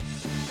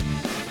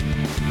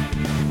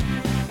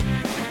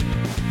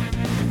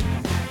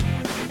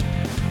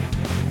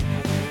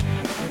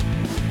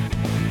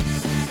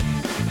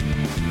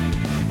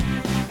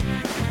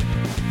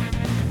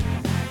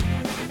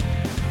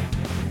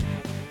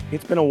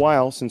It's been a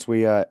while since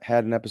we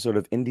had an episode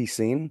of Indie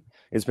Scene.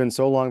 It's been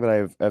so long that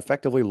I've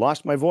effectively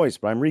lost my voice,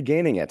 but I'm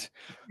regaining it.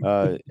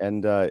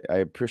 And I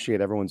appreciate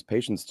everyone's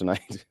patience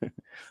tonight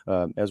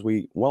as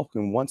we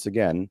welcome once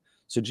again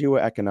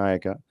Sujiwa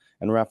Ekanaika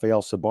and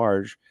Raphael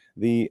Sabarge,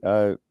 the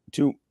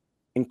two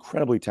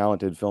incredibly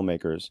talented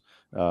filmmakers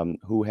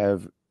who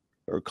have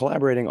are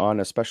collaborating on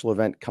a special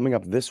event coming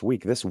up this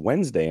week, this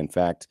Wednesday, in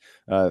fact,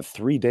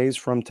 3 days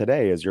from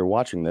today, as you're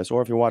watching this,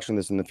 or if you're watching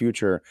this in the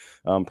future,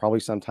 probably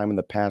sometime in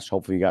the past,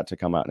 hopefully you got to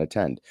come out and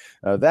attend.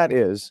 That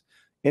is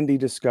Indie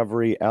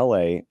Discovery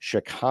LA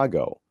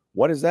Chicago.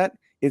 What is that?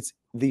 It's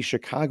the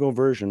Chicago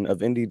version of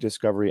Indie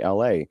Discovery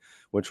LA,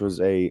 which was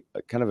a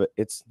kind of a,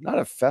 it's not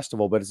a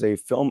festival, but it's a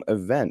film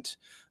event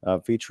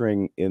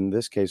featuring, in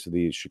this case,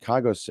 the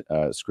Chicago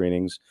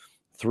screenings,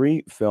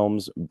 three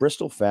films: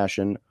 Bristol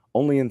Fashion,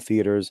 only in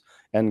theaters,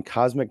 and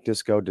Cosmic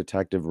Disco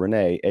Detective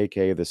Renee,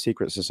 aka The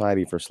Secret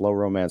Society for Slow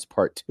Romance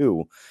Part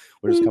 2,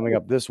 which is coming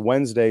up this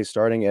Wednesday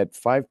starting at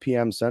 5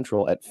 p.m.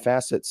 Central at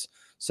Facets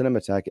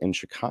Cinematheque in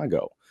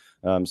Chicago.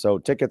 So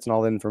tickets and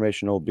all the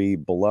information will be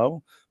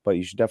below, but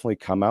you should definitely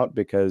come out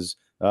because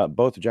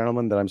both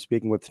gentlemen that I'm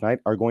speaking with tonight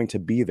are going to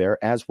be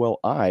there, as will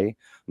I. I'm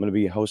going to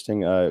be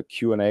hosting a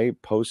Q&A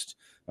post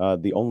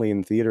the Only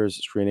in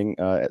Theaters screening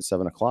at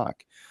 7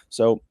 o'clock.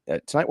 So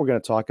tonight we're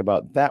going to talk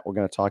about that. We're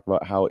going to talk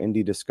about how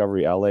Indie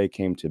Discovery LA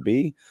came to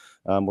be.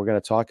 We're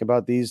going to talk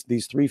about these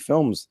three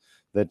films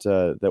that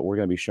we're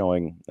going to be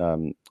showing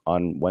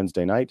on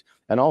Wednesday night,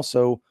 and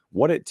also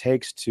what it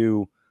takes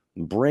to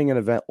bring an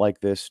event like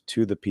this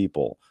to the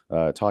people.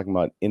 Talking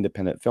about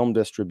independent film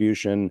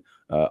distribution,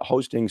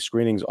 hosting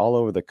screenings all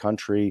over the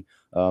country,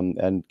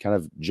 and kind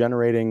of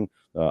generating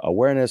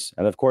awareness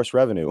and, of course,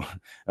 revenue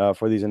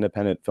for these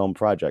independent film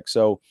projects.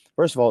 So,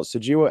 first of all,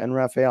 Sujiwa and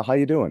Raphael, how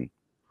you doing?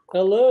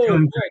 Hello.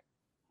 Doing great.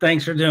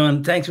 Thanks for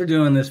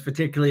doing this,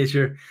 particularly as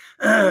you're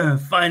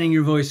finding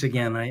your voice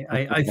again.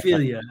 I feel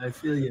you. I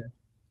feel you.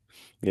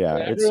 Yeah,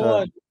 Yeah,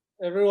 it's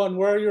everyone,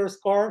 wear your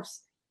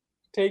scarves,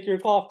 take your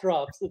cough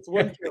drops. It's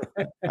winter.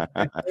 Wear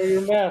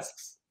your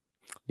masks.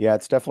 yeah,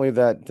 it's definitely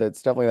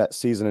that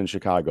season in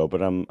Chicago,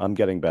 but I'm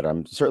getting better.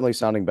 I'm certainly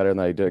sounding better than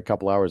I did a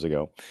couple hours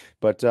ago.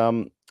 But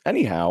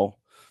anyhow,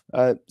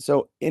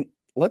 so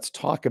let's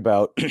talk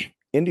about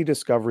Indie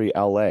Discovery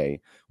LA,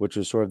 which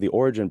was sort of the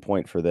origin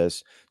point for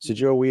this. So,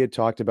 Joe, we had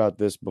talked about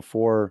this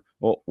before.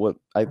 Well, what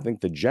I think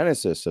the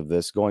genesis of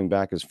this going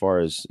back as far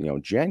as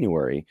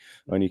January,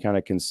 when you kind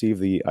of conceived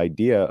the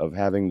idea of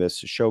having this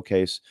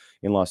showcase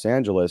in Los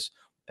Angeles.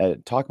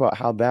 Talk about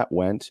how that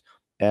went,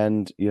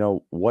 and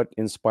what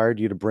inspired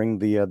you to bring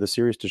the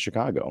series to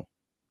Chicago.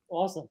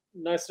 Awesome.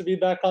 Nice to be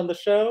back on the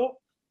show.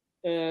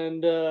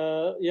 And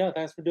yeah,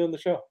 thanks for doing the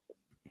show.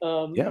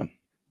 Yeah.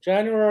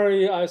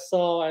 January, I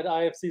saw at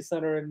IFC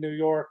Center in New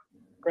York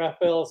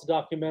Raphael's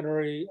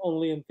documentary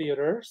Only in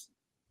Theaters,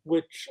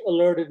 which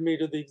alerted me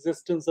to the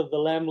existence of the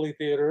Lamley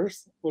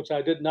Theaters, which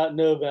I did not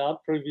know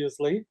about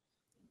previously.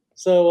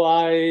 So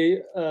I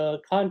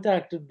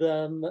contacted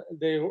them.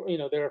 They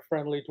were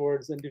friendly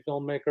towards indie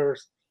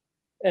filmmakers,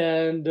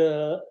 and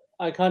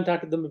I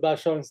contacted them about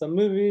showing some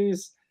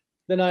movies.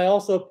 Then I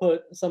also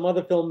put some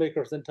other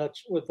filmmakers in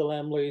touch with the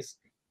Lamleys.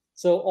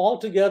 So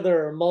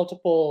altogether,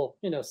 multiple,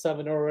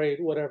 7 or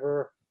 8,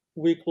 whatever,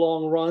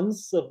 week-long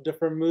runs of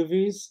different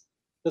movies.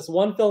 This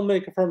one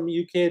filmmaker from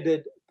UK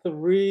did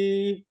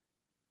 3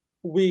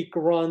 week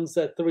runs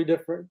at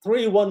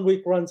 1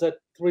 week runs at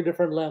 3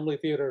 different Lamley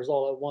theaters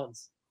all at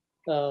once.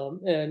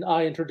 And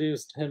I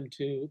introduced him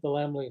to the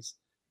Lamleys.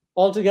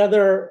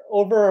 Altogether,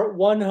 over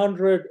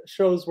 100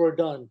 shows were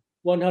done,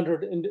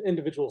 100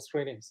 individual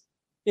screenings,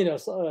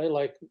 so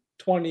like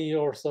 20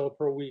 or so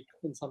per week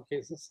in some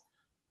cases,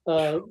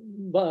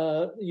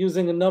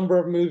 using a number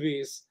of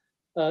movies,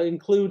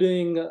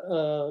 including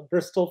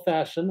Bristol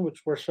Fashion,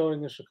 which we're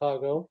showing in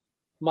Chicago.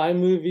 My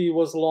movie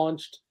was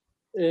launched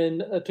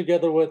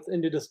together with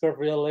Indie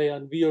Discovery LA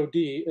on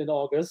VOD in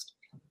August,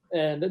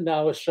 and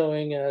now is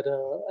showing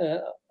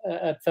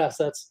at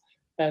Facets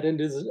at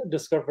Indie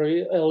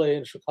Discovery LA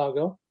in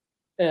Chicago.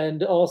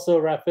 And also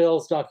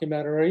Raphael's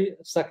documentary,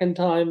 second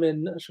time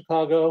in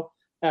Chicago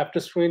after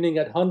screening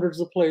at hundreds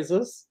of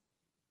places.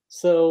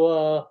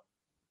 So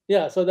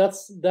yeah, so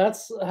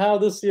that's how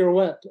this year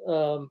went.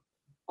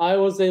 I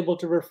was able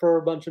to refer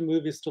a bunch of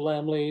movies to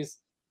Lamleys,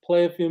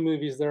 play a few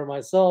movies there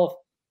myself.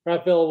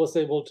 Raphael was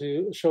able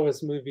to show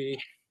his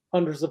movie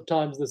hundreds of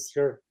times this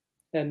year.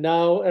 And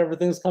now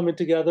everything's coming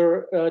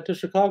together to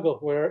Chicago,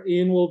 where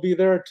Ian will be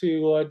there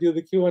to do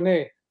the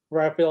Q&A for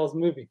Raphael's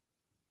movie.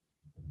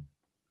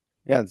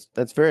 Yeah,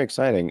 that's very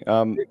exciting.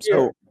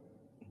 So,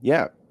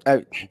 yeah,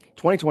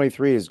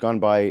 2023 has gone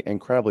by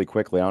incredibly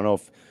quickly. I don't know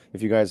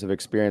if you guys have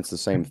experienced the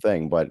same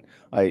thing, but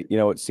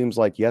it seems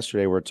like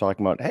yesterday we are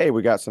talking about, hey,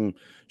 we got some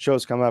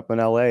shows coming up in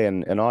LA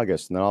in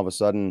August, and then all of a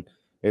sudden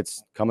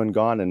it's come and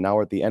gone, and now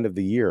we're at the end of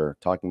the year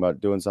talking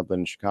about doing something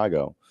in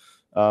Chicago.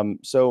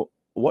 So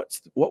what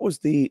was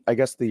the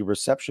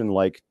reception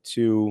like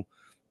to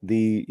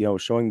the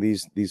showing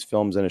these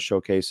films in a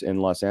showcase in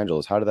Los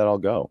Angeles? How did that all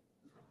go?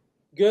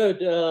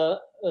 Good.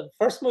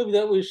 first movie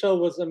that we showed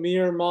was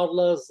Amir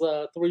Madla's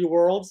Three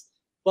Worlds,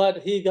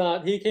 but he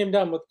came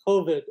down with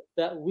COVID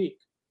that week.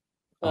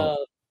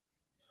 Oh.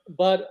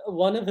 But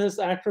one of his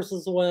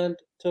actresses went,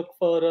 took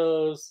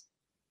photos.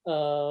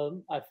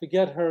 I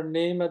forget her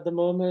name at the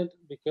moment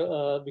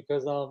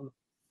because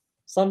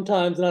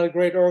sometimes not a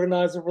great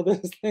organizer for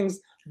these things,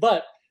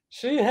 but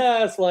she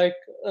has like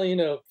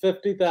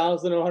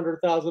 50,000 or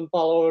 100,000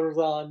 followers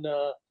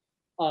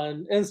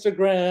on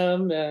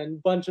Instagram, and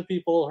a bunch of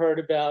people heard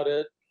about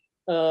it.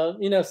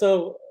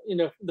 So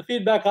the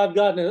feedback I've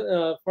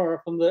gotten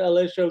from the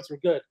LA shows were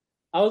good.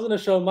 I was going to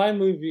show my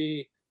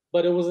movie,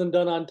 but it wasn't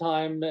done on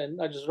time,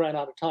 and I just ran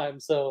out of time,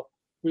 so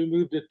we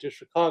moved it to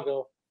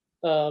Chicago.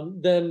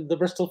 Then the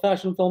Bristol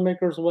fashion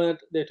filmmakers went.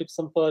 They took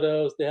some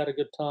photos. They had a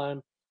good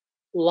time.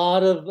 A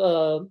lot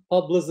of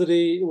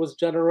publicity was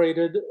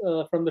generated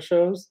from the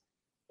shows,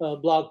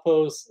 blog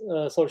posts,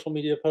 social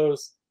media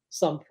posts,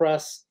 some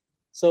press.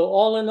 So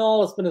all in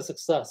all, it's been a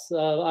success.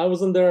 I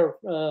wasn't there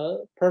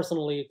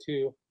personally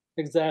to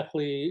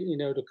exactly,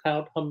 to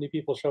count how many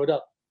people showed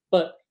up,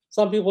 but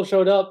some people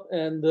showed up,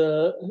 and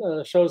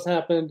the shows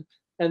happened,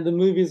 and the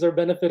movies are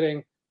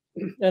benefiting.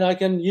 And I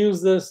can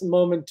use this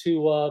moment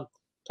to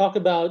talk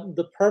about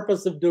the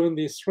purpose of doing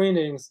these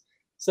screenings.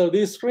 So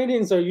these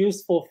screenings are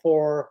useful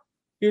for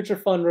future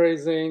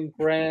fundraising,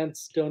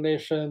 grants,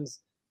 donations,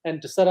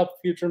 and to set up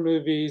future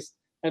movies,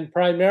 and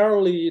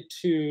primarily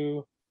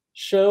to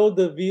show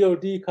the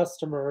VOD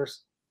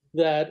customers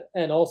that,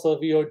 and also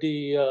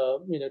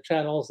VOD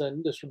channels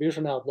and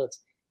distribution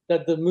outlets,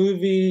 that the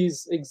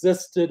movies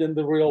existed in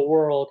the real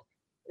world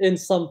in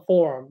some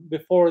form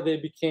before they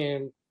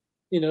became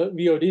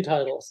VOD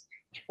titles.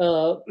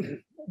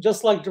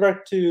 Just like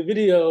direct to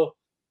video,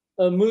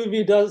 a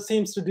movie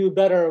seems to do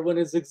better when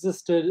it's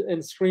existed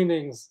in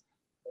screenings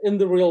in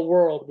the real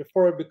world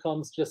before it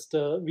becomes just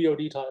a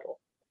VOD title.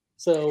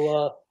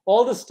 So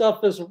all this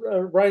stuff is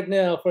right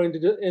now for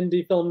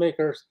indie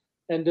filmmakers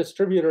and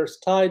distributors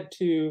tied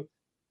to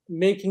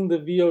making the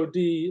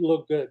VOD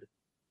look good.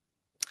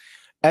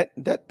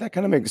 That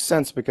kind of makes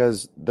sense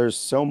because there's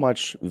so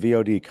much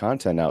VOD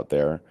content out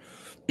there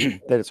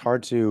that it's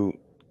hard to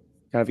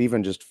kind of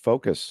even just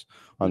focus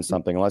on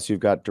something unless you've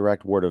got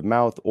direct word of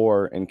mouth,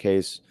 or in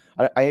case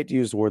I hate to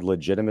use the word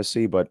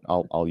legitimacy, but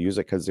I'll use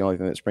it because it's the only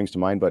thing that springs to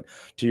mind. But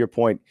to your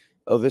point,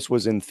 oh, this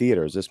was in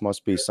theaters. This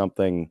must be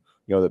something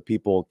that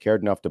people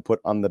cared enough to put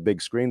on the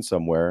big screen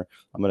somewhere.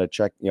 I'm going to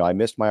check. I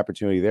missed my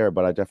opportunity there,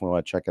 but I definitely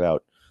want to check it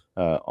out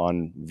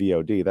on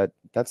VOD.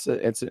 It's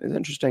an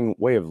interesting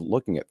way of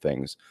looking at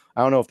things.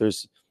 I don't know if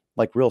there's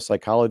like real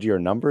psychology or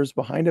numbers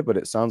behind it, but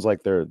it sounds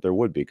like there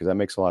would be, because that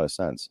makes a lot of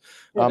sense.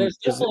 Yeah, there's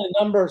definitely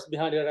numbers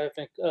behind it, I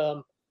think.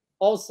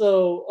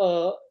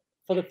 Also,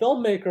 for the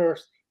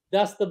filmmakers,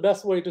 that's the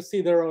best way to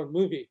see their own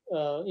movie.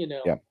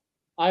 Yeah.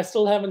 I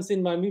still haven't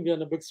seen my movie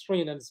on a big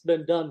screen, and it's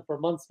been done for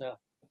months now.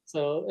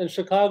 So in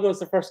Chicago, it's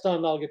the first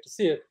time I'll get to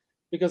see it,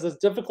 because it's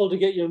difficult to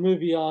get your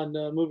movie on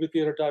movie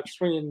theater type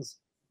screens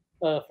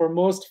for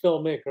most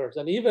filmmakers.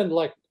 And even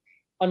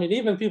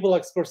people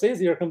like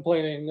Scorsese are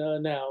complaining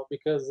now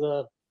because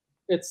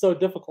it's so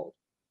difficult.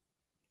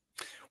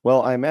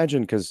 Well, I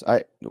imagine because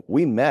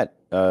we met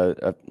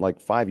like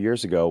 5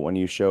 years ago when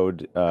you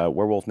showed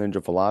Werewolf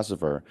Ninja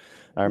Philosopher.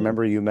 I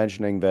remember you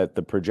mentioning that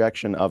the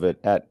projection of it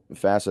at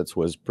Facets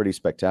was pretty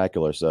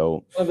spectacular.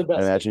 So One of the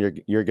best. I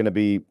imagine you're going to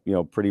be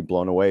pretty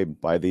blown away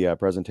by the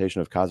presentation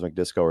of Cosmic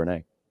Disco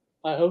Renee.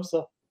 I hope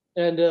so.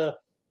 And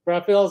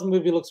Raphael's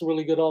movie looks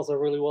really good, also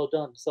really well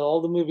done. So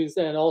all the movies,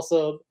 and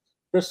also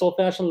Bristol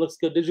Fashion looks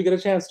good. Did you get a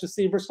chance to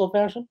see Bristol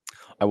Fashion?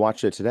 I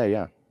watched it today.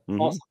 Yeah. Mm-hmm.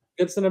 Awesome.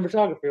 Good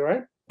cinematography,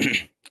 right?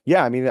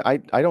 Yeah, I mean,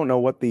 I don't know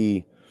what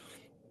the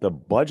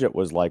budget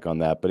was like on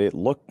that, but it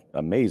looked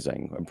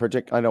amazing.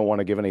 I don't want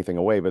to give anything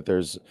away, but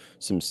there's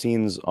some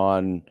scenes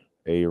on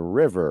a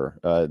river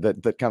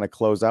that kind of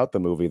close out the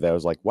movie that I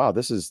was like, wow,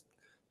 this is,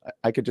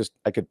 I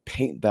could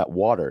paint that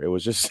water. It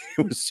was just,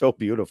 it was so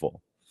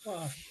beautiful.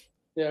 Wow.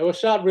 Yeah, it was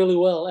shot really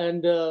well,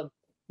 and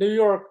New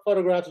York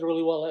photographed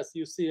really well, as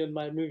you see in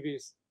my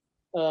movies.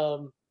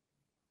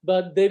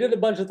 But they did a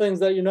bunch of things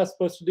that you're not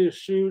supposed to do: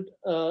 shoot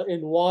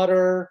in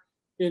water,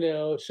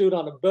 shoot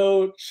on a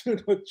boat,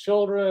 shoot with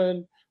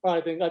children. Or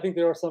I think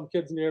there were some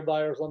kids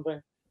nearby or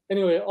something.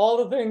 Anyway, all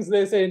the things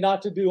they say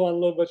not to do on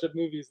low budget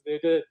movies, they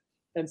did,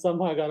 and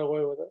somehow got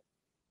away with it.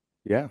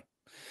 Yeah.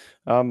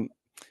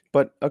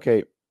 But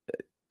okay,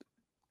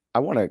 I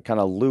want to kind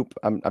of loop.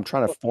 I'm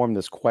trying to form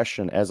this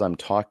question as I'm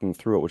talking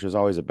through it, which is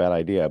always a bad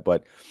idea.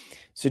 But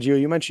Sergio,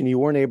 you mentioned you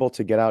weren't able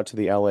to get out to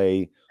the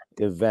LA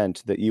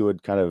event that you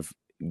had kind of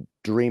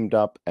dreamed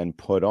up and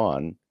put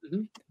on.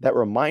 Mm-hmm. That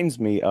reminds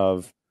me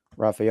of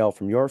Raphael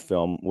from your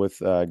film with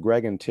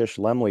Greg and Tish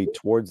Lemley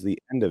towards the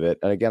end of it.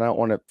 And again, I don't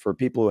want to, for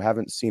people who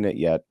haven't seen it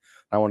yet,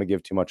 I don't want to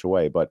give too much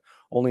away, but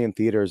Only in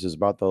Theaters is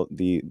about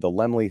the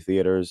Lemley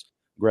theaters,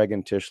 Greg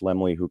and Tish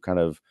Lemley, who kind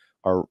of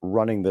are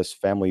running this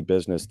family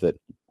business that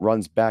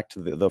runs back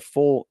to the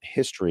full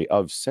history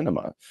of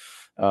cinema.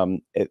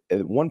 At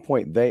one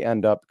point, they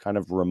end up kind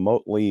of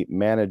remotely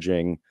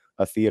managing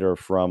a theater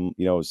from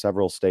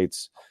several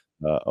states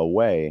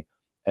away.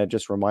 And it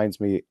just reminds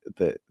me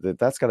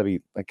that's got to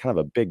be like kind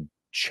of a big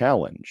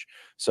challenge.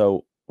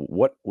 So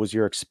what was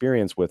your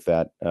experience with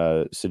that,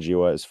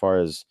 Sajiwa, as far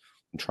as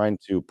trying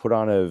to put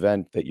on an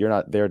event that you're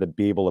not there to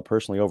be able to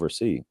personally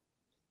oversee?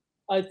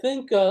 I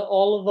think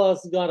all of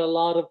us got a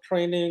lot of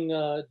training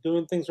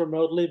doing things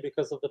remotely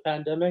because of the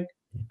pandemic,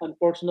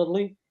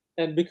 unfortunately,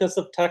 and because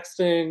of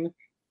texting,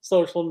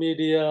 social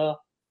media,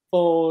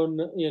 phone,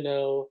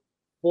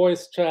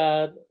 voice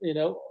chat,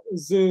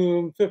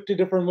 Zoom, 50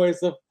 different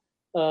ways of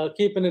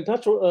keeping in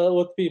touch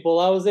with people.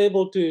 I was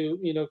able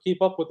to,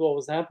 keep up with what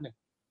was happening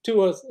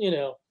to us,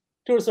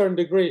 to a certain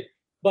degree.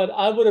 But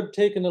I would have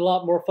taken a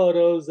lot more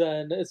photos,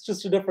 and it's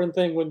just a different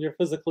thing when you're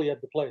physically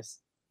at the place.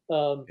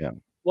 Um, Yeah.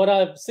 what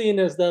I've seen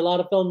is that a lot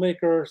of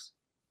filmmakers,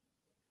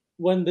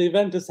 when the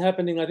event is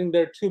happening, I think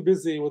they're too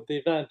busy with the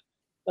event.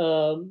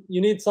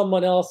 You need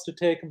someone else to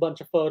take a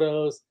bunch of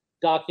photos,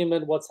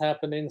 document what's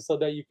happening so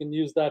that you can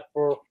use that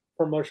for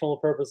promotional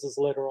purposes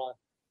later on.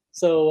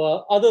 So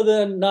other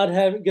than not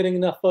getting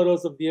enough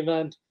photos of the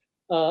event,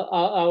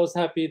 I was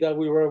happy that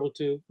we were able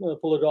to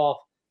pull it off.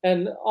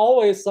 And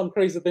always some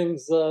crazy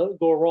things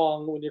go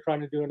wrong when you're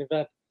trying to do an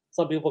event.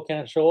 Some people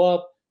can't show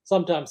up.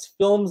 Sometimes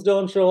films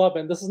don't show up.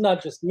 And this is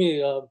not just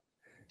me.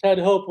 Ted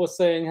Hope was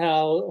saying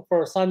how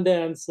for a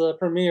Sundance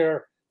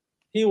premiere,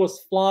 he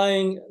was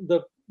flying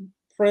the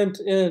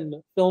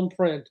film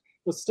print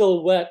was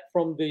still wet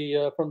from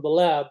the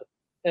lab,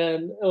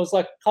 and it was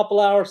like a couple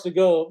hours to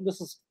go.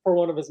 This is for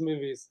one of his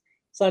movies,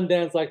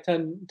 Sundance, like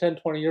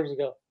 20 years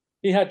ago.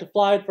 He had to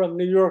fly it from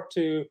New York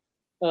to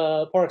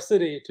Park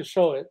City to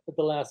show it at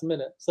the last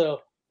minute.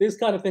 So these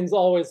kind of things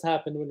always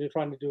happen when you're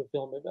trying to do a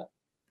film event.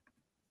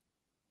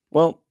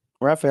 Well,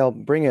 Raphael,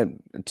 bring it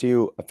to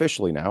you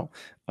officially now.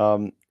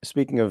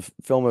 Speaking of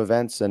film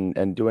events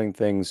and doing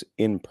things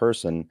in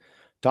person,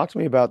 talk to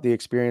me about the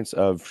experience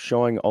of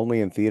showing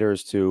only in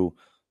theaters to,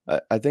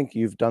 I think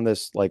you've done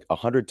this like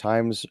 100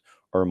 times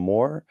or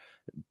more.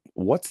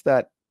 What's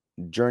that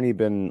journey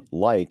been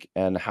like,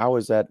 and how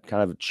has that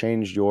kind of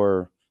changed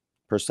your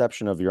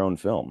perception of your own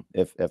film,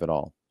 if at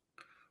all?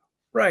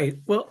 Right.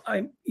 Well,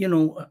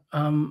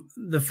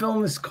 the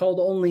film is called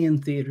Only in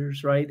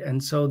Theaters, right?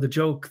 And so the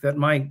joke that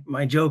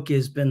my joke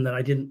has been that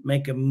I didn't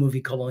make a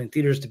movie called Only in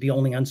Theaters to be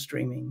only on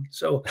streaming.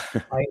 So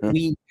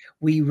we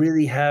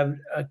really have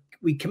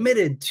we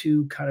committed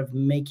to kind of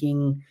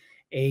making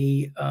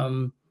a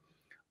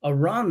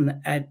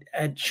run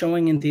at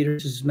showing in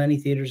theaters, as many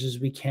theaters as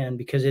we can,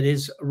 because it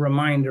is a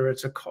reminder.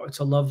 It's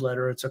a love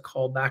letter. It's a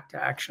call back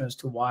to action as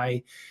to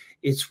why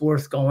it's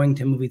worth going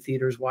to movie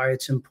theaters, why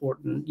it's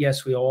important.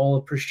 Yes, we all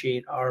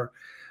appreciate our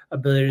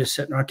ability to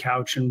sit on our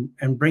couch and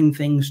bring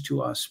things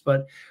to us,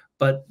 but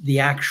the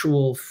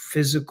actual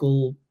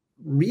physical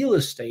real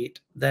estate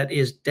that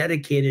is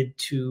dedicated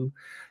to,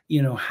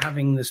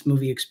 having this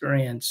movie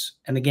experience,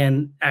 and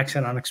again,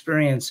 accent on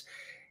experience,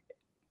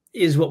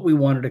 is what we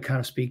wanted to kind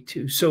of speak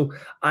to. So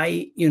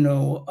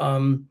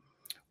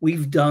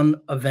we've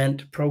done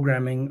event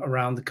programming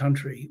around the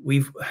country.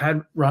 We've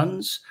had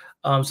runs,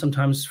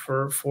 sometimes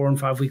for 4 and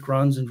 5 week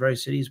runs in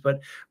various cities,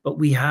 but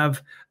we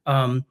have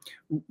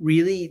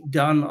really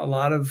done a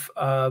lot of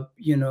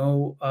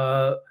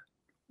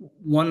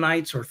one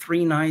nights or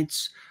 3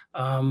 nights,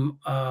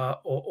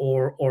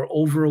 or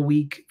over a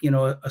week,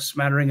 a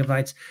smattering of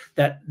nights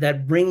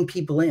that bring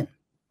people in.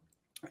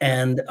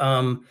 And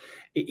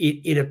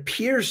it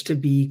appears to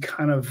be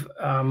kind of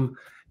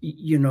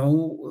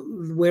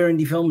where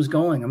indie film is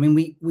going. I mean,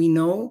 we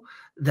know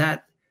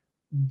that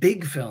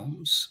big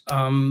films,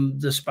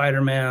 the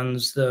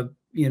Spider-Mans, the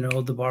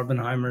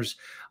Barbenheimers,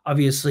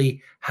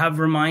 obviously have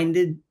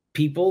reminded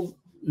people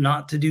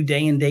not to do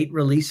day and date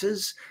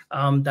releases.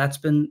 That's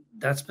been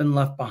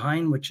left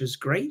behind, which is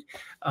great.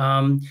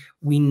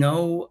 We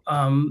know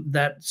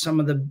that some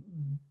of the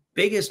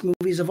biggest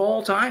movies of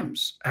all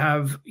times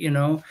have,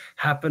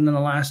 happened in the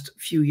last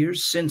few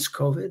years since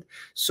COVID.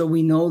 So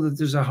we know that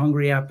there's a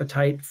hungry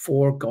appetite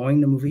for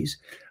going to movies.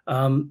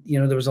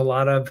 There was a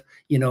lot of,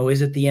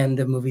 is it the end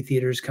of movie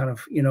theaters kind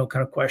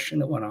of question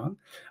that went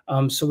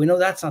on. So we know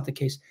that's not the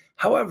case.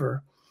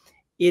 However,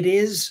 it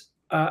is,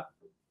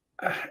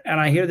 and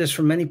I hear this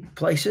from many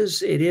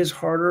places, it is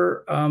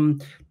harder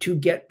to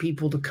get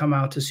people to come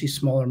out to see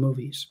smaller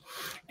movies.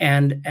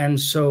 And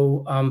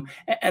so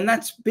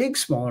that's big,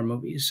 smaller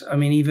movies. I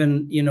mean,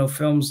 even,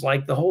 films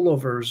like The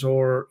Holdovers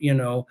or,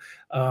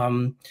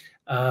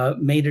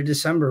 May to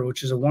December,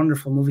 which is a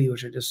wonderful movie,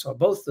 which I just saw.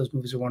 Both of those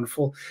movies are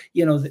wonderful.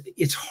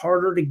 It's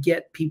harder to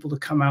get people to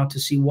come out to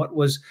see what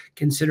was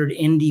considered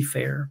indie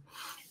fare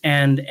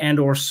and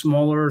or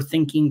smaller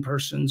thinking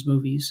person's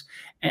movies.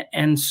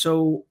 And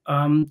so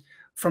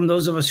from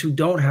those of us who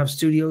don't have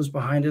studios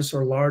behind us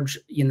or large,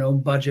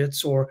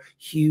 budgets or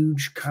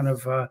huge kind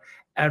of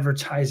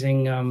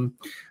advertising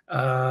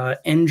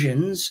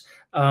engines,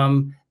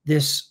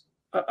 this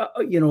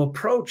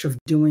approach of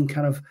doing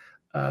kind of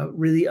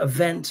really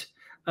event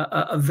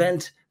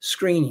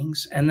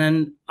screenings, and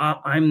then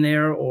I'm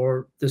there,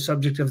 or the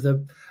subject of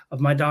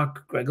my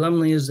doc, Greg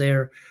Lemley, is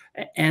there,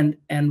 and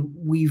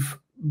we've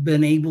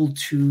been able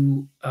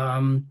to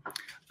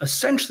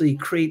essentially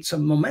create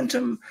some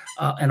momentum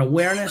and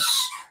awareness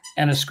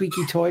and a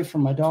squeaky toy for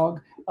my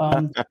dog.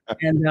 And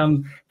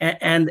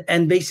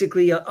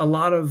basically a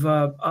lot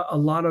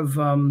of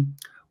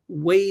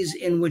ways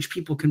in which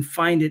people can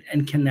find it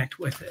and connect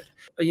with it.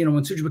 You know,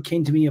 when Sujiba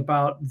came to me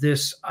about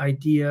this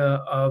idea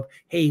of,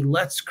 hey,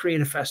 let's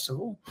create a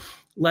festival,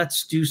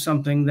 let's do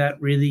something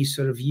that really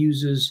sort of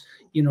uses,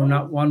 you know,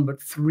 not one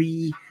but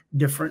three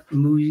different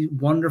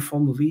wonderful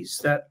movies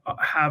that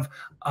have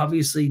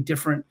obviously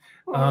different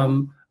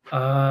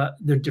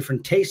they're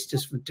different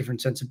tastes,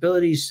 different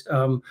sensibilities,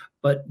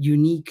 but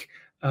unique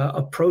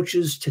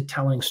approaches to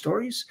telling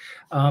stories.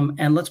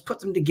 And let's put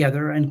them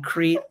together and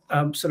create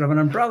sort of an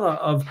umbrella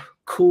of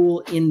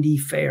cool indie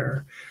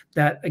fare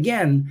that,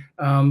 again,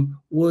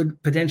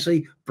 would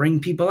potentially bring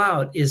people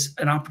out, is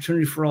an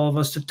opportunity for all of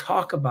us to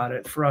talk about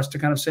it, for us to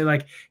kind of say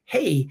like,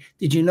 hey,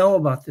 did you know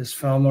about this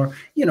film? Or,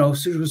 you know,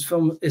 Sujiba's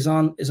film is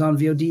on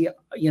VOD,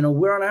 you know,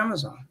 we're on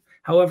Amazon.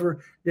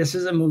 However, this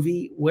is a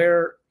movie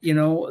where, you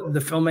know, the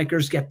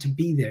filmmakers get to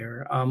be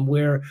there,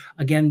 where,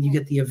 again, you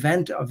get the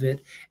event of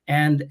it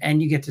and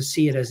you get to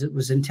see it as it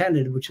was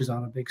intended, which is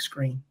on a big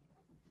screen.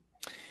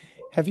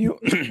 Have you,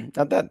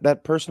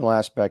 that personal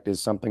aspect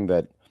is something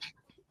that,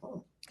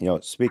 you know,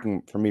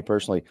 speaking for me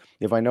personally,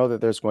 if I know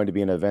that there's going to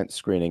be an event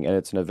screening and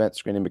it's an event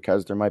screening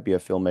because there might be a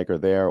filmmaker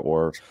there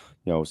or,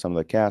 you know, some of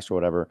the cast or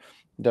whatever,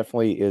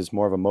 definitely is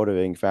more of a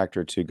motivating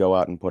factor to go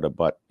out and put a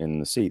butt in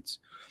the seats.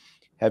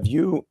 Have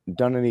you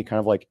done any kind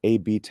of like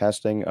A/B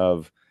testing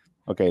of,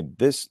 okay,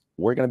 this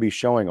we're going to be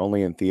showing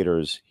only in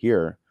theaters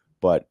here,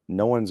 but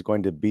no one's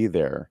going to be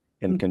there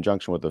in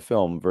conjunction with the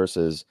film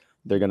versus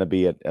they're going to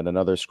be at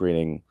another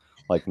screening,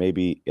 like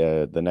maybe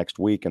the next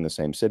week in the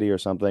same city or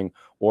something?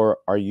 Or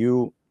are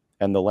you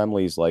and the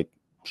Lemleys like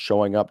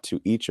showing up to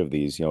each of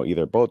these, you know,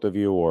 either both of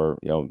you or,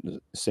 you know,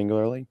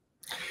 singularly?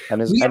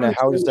 And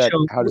how does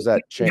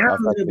that change? We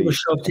haven't been able to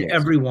show up to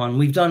everyone.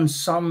 We've done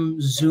some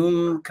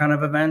Zoom kind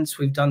of events.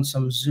 We've done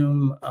some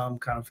Zoom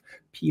kind of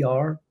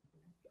PR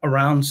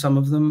around some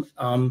of them.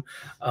 I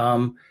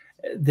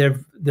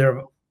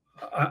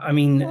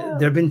mean,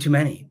 there've been too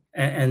many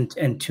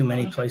and too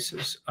many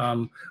places,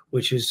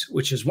 which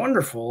is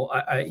wonderful.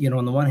 I you know,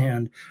 on the one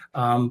hand,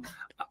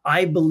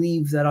 I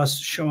believe that us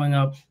showing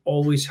up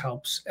always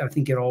helps. I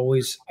think it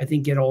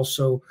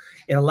also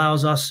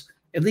allows us,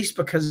 at least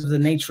because of the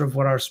nature of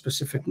what our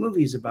specific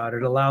movie is about,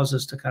 it allows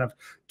us to kind of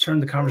turn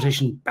the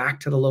conversation back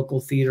to the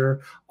local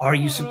theater. Are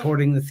you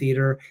supporting the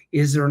theater?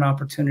 Is there an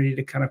opportunity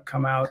to kind of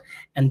come out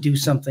and do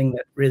something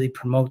that really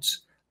promotes?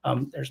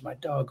 There's my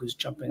dog who's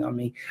jumping on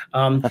me.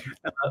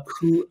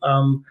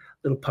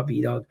 Little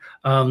puppy dog.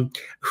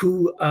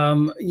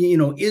 You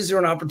know, is there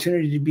an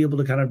opportunity to be able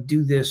to kind of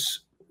do this?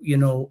 You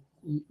know,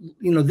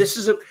 this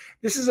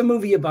is a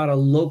movie about a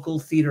local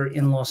theater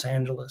in Los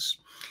Angeles.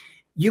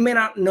 You may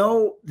not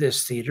know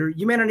this theater.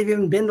 You may not have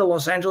even been to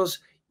Los Angeles.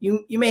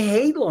 You may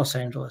hate Los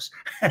Angeles.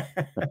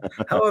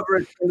 However,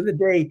 at the end of the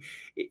day,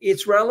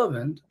 it's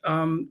relevant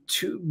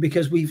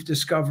because we've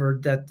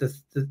discovered that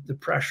the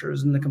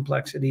pressures and the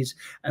complexities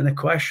and the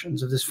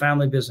questions of this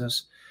family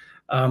business,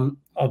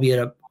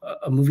 albeit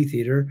a movie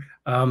theater,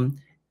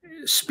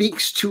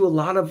 speaks to a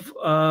lot of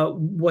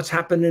what's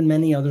happened in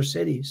many other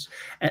cities.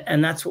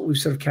 And that's what we've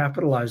sort of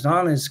capitalized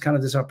on, is kind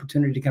of this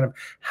opportunity to kind of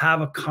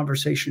have a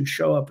conversation,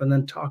 show up, and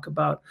then talk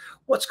about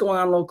what's going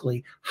on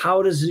locally.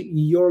 How does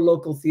your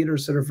local theater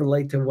sort of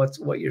relate to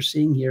what you're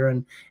seeing here?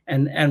 And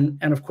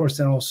of course,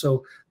 then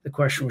also the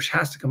question which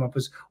has to come up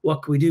is,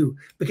 what can we do?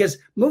 Because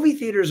movie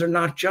theaters are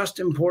not just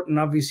important,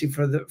 obviously,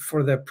 for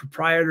the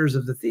proprietors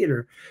of the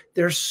theater.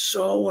 They're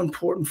so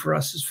important for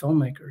us as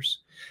filmmakers.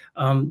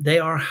 They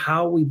are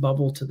how we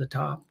bubble to the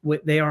top.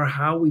 They are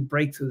how we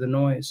break through the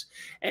noise.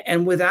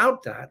 And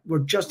without that, we're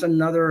just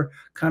another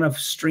kind of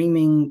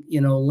streaming,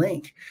 you know,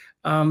 link.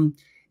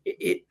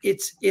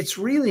 It's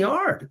really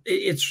hard.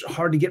 It's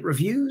hard to get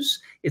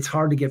reviews. It's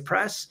hard to get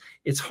press.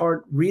 It's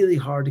really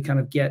hard to kind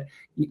of get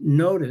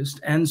noticed.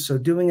 And so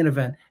doing an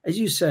event, as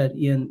you said,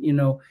 Ian, you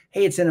know,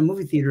 hey, it's in a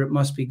movie theater, it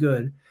must be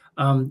good.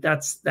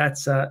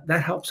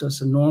 That helps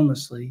us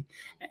enormously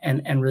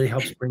and really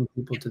helps bring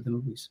people to the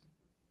movies.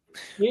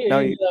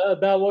 Yeah,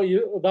 about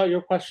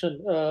your question,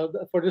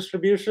 for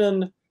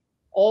distribution,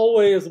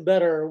 always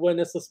better when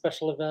it's a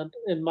special event.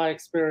 In my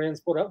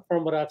experience,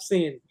 from what I've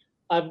seen,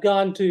 I've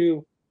gone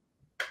to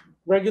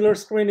regular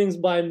screenings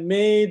by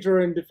major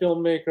indie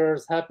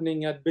filmmakers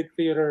happening at big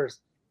theaters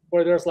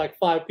where there's like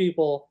 5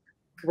 people,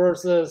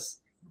 versus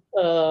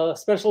a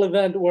special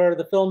event where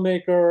the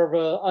filmmaker of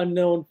an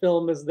unknown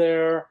film is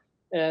there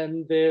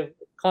and they've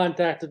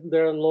contacted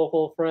their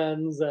local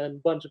friends and a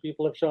bunch of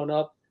people have shown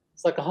up.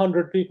 It's like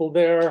 100 people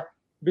there,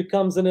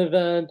 becomes an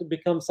event,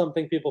 becomes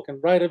something people can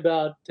write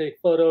about, take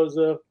photos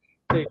of,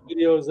 take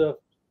videos of.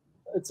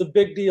 It's a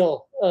big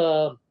deal.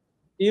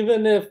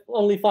 Even if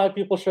only 5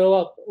 people show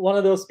up, one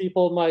of those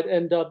people might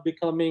end up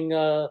becoming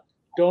a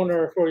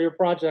donor for your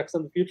projects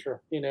in the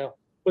future, you know,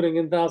 putting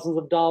in thousands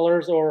of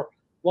dollars, or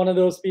one of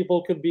those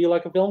people could be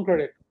like a film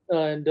critic.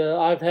 And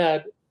I've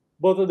had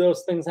both of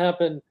those things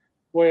happen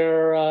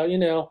where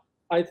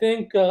I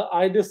think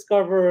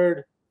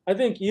I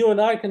think you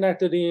and I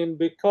connected, Ian,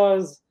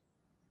 because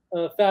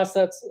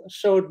Facets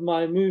showed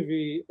my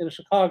movie in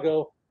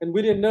Chicago, and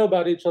we didn't know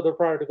about each other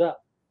prior to that.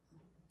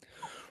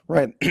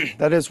 Right.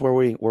 That is where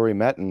we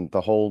met, and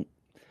the whole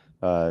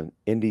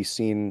indie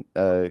scene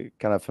kind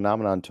of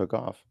phenomenon took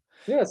off.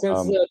 Yeah, since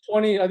Um,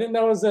 20, I think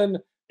that was in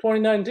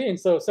 2019,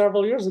 so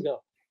several years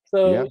ago.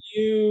 So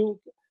yeah.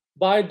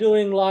 by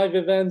doing live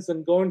events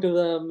and going to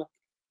them,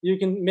 you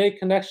can make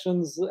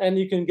connections, and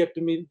you get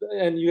to meet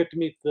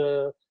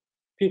the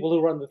people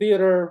who run the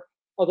theater,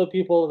 other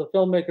people, the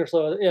filmmaker.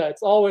 So yeah,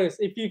 it's always,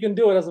 if you can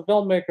do it as a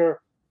filmmaker,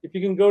 if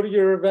you can go to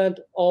your event,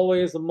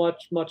 always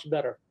much, much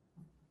better.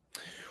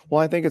 Well,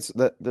 I think it's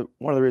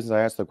one of the reasons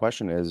I asked the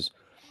question is,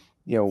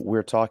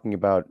 we're talking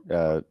about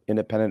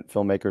independent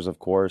filmmakers, of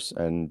course,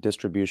 and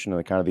distribution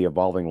and kind of the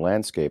evolving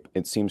landscape.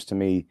 It seems to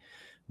me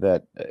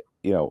that,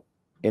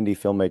 indie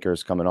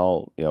filmmakers come in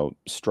all,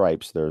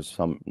 stripes. There's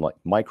some like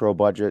micro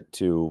budget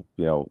to,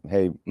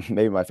 hey,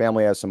 maybe my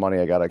family has some money.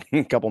 I got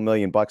a couple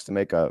 $1,000,000 to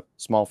make a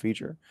small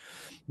feature.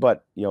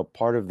 But,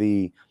 part of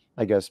the,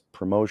 I guess,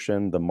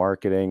 promotion, the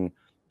marketing,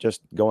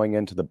 just going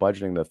into the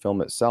budgeting, the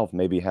film itself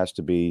maybe has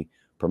to be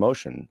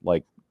promotion,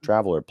 like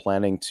Traveler,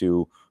 planning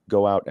to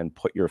go out and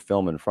put your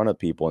film in front of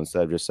people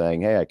instead of just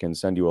saying, hey, I can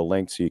send you a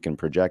link so you can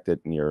project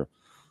it in your,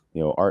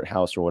 art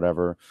house or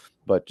whatever,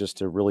 but just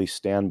to really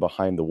stand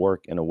behind the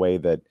work in a way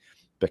that,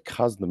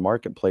 because the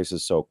marketplace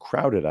is so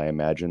crowded, I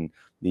imagine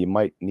you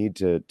might need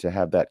to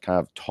have that kind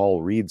of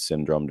tall reed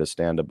syndrome to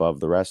stand above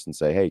the rest and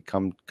say, hey,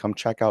 come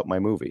check out my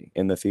movie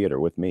in the theater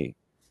with me.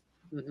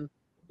 Mm-hmm.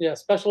 Yeah,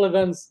 special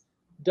events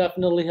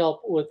definitely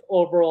help with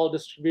overall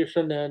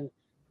distribution and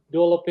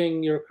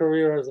developing your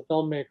career as a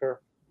filmmaker.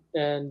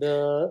 And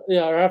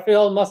yeah,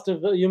 Raphael,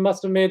 you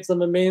must have made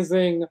some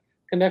amazing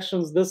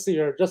connections this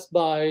year just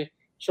by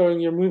showing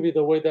your movie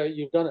the way that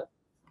you've done it.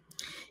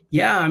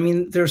 Yeah, I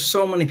mean, there's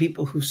so many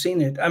people who've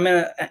seen it. I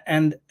mean,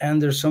 and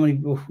there's so many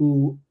people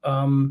who,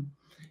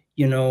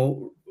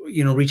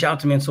 reach out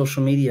to me on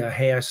social media.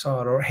 Hey, I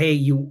saw it, or hey,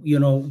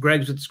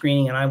 Greg's at the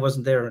screening and I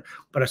wasn't there,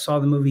 but I saw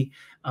the movie.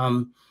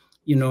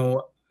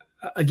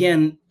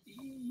 Again,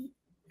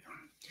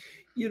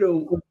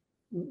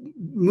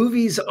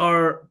 movies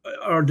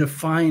are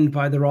defined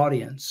by their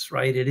audience,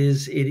 right? It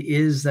is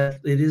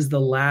the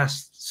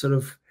last sort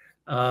of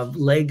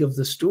leg of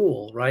the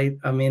stool, right?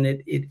 I mean,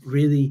 it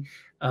really,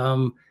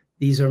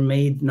 these are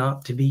made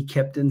not to be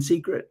kept in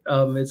secret.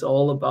 It's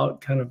all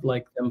about kind of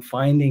like them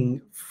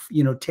finding,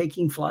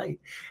 taking flight,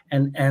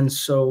 and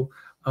so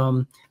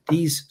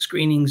these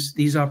screenings,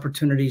 these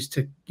opportunities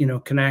to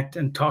connect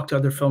and talk to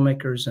other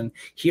filmmakers and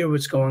hear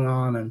what's going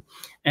on,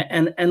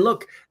 and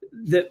look,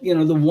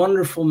 the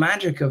wonderful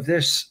magic of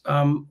this,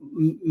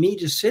 me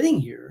just sitting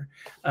here,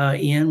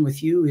 Ian,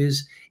 with you,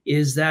 is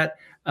that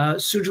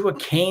Sujua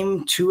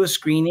came to a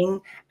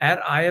screening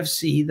at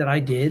IFC that I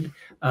did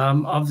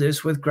of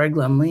this with Greg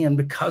Lemley, and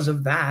because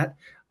of that,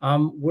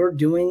 we're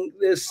doing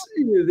this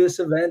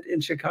event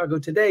in Chicago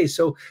today.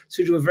 So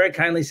Sujua very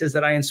kindly says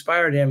that I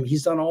inspired him.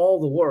 He's done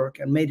all the work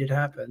and made it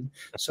happen.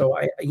 So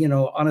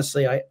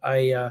honestly,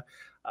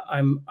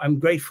 I'm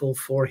grateful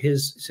for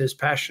his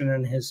passion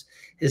and his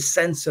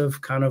sense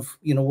of kind of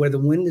where the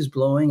wind is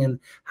blowing and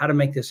how to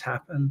make this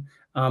happen.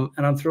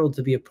 And I'm thrilled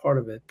to be a part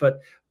of it.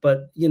 But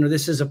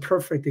this is a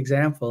perfect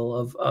example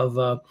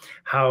of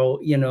how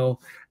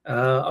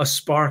a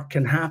spark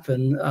can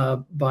happen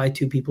by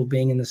two people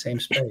being in the same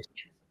space.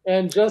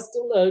 And just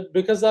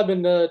because I've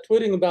been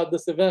tweeting about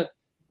this event,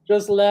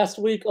 just last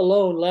week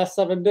alone, last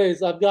 7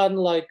 days, I've gotten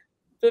like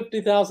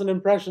 50,000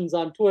 impressions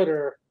on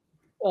Twitter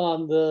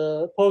on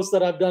the posts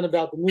that I've done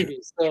about the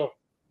movies. So,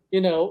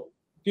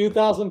 few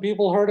thousand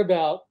people heard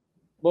about,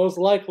 most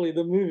likely,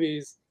 the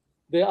movies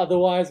they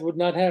otherwise would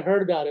not have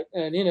heard about it.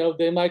 And,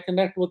 they might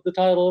connect with the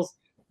titles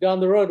down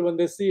the road when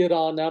they see it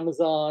on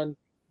Amazon,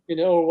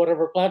 or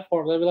whatever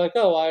platform. They'll be like,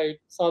 oh, I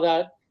saw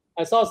that.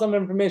 I saw some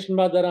information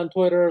about that on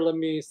Twitter. Let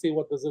me see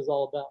what this is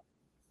all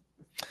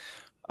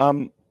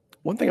about.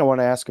 One thing I want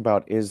to ask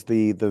about is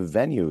the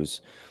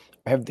venues.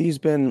 Have these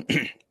been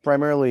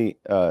primarily,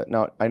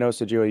 now I know,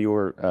 Sujua, you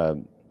were,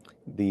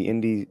 the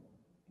Indie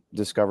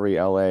Discovery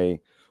LA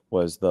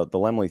was the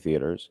Lemley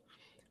theaters.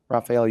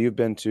 Raphael, you've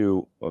been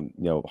to,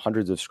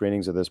 hundreds of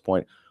screenings at this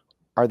point.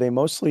 Are they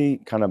mostly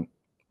kind of,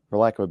 for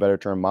lack of a better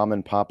term, mom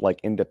and pop,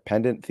 like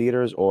independent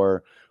theaters,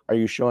 or are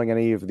you showing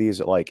any of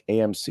these at like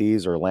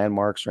AMC's or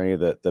Landmarks or any of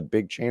the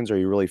big chains? Or are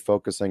you really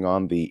focusing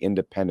on the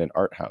independent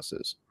art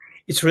houses?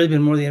 It's really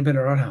been more the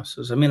independent art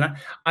houses. I mean,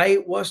 I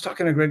was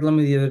talking to Greg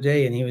Lemley the other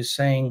day, and he was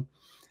saying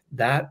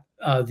that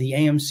the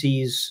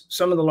AMC's,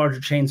 some of the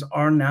larger chains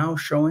are now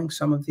showing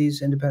some of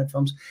these independent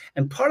films,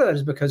 and part of that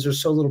is because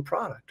there's so little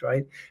product,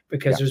 right?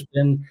 Because there's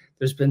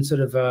been sort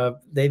of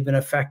they've been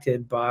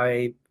affected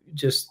by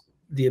just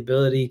the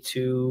ability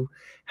to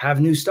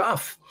have new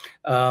stuff,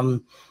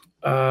 and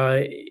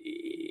now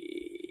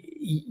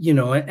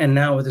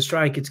with the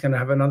strike, it's going to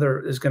have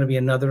there's going to be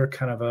another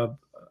kind of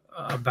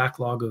a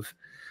backlog of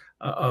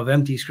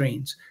empty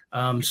screens.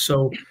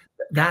 So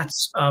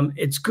that's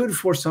it's good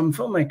for some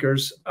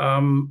filmmakers.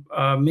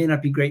 May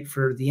not be great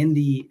for the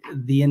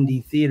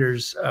indie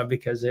theaters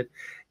because they're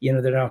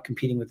now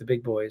competing with the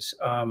big boys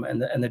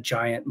and the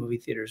giant movie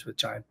theaters with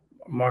giant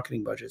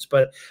marketing budgets.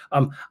 But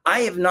I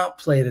have not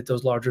played at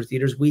those larger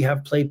theaters. We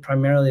have played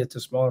primarily at the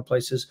smaller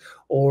places,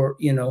 or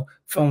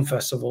film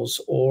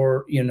festivals,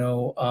 or in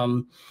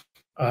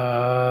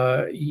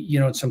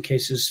some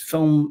cases,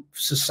 film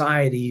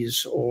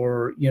societies,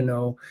 or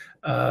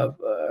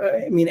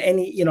I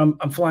mean,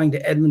 I'm flying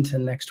to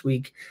Edmonton next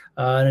week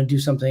and do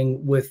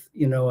something with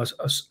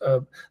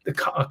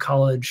a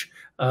college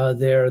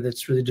there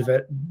that's really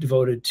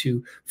devoted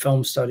to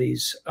film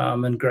studies.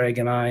 And Greg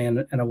and I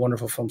and a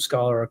wonderful film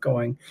scholar are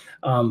going.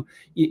 We're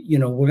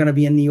going to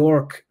be in New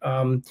York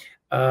on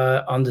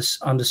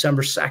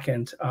December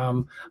 2nd.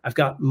 I've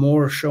got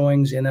more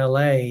showings in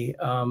LA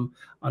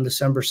on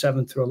December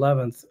 7th through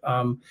 11th,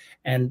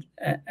 and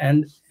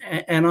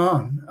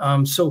on.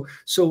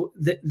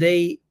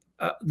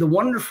 The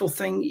wonderful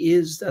thing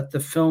is that the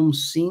film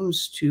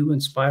seems to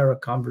inspire a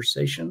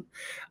conversation,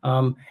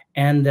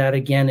 and that,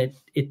 again,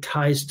 it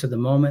ties to the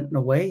moment in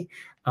a way.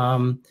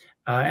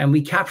 And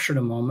we captured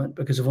a moment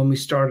because of when we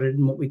started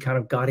and what we kind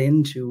of got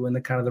into, and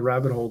the kind of the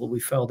rabbit hole that we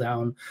fell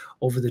down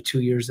over the 2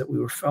 years that we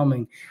were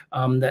filming,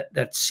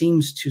 that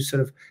seems to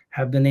sort of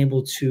have been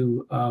able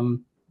to,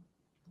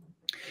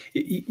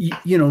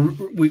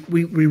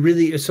 we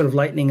really is sort of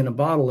lightning in a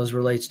bottle as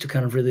relates to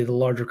kind of really the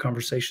larger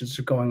conversations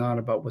that are going on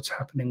about what's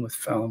happening with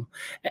film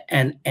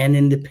and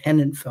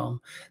independent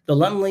film. The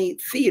Laemmle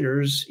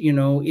Theaters,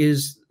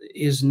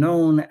 is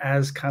known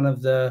as kind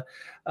of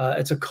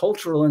it's a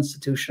cultural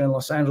institution in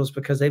Los Angeles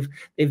because they've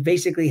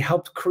basically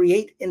helped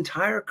create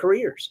entire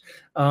careers.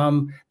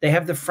 They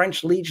have the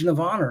French Legion of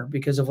Honor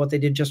because of what they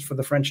did just for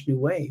the French New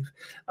Wave,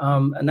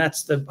 and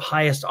that's the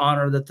highest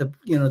honor that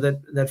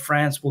that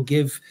France will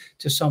give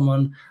to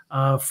someone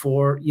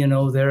for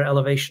their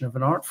elevation of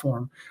an art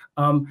form.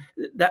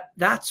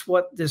 That's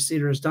what this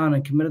theater has done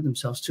and committed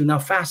themselves to. Now,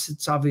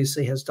 Facets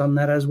obviously has done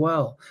that as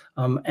well,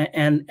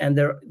 and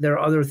there are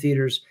other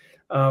theaters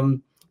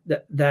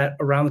that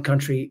around the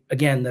country,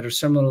 again, that are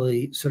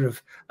similarly sort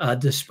of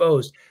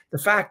disposed. The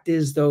fact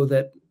is, though,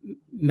 that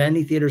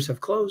many theaters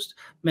have closed.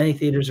 Many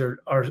theaters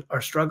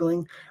are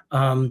struggling.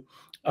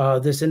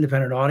 This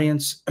independent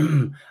audience,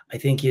 I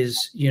think,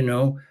 is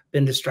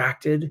been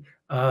distracted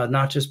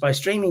not just by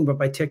streaming but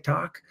by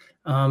TikTok,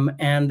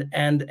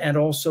 and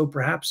also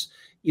perhaps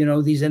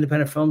these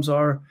independent films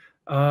are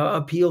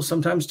appeal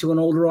sometimes to an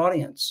older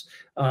audience,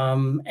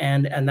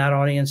 and that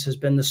audience has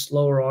been the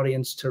slower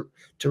audience to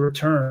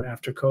return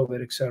after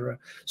COVID, et cetera.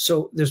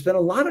 So there's been a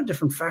lot of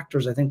different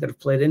factors, I think, that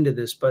have played into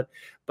this. But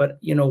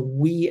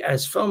we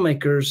as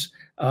filmmakers,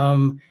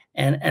 and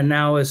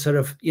now as sort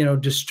of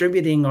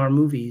distributing our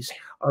movies,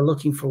 are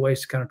looking for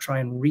ways to kind of try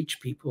and reach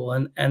people,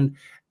 and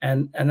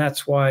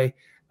that's why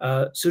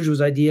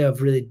Sujo's idea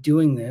of really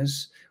doing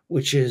this,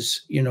 which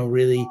is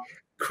really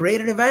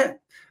create an event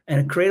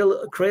and create a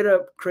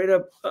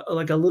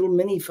like a little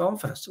mini film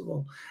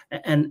festival,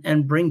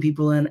 and bring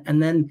people in,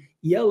 and then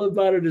yell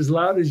about it as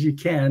loud as you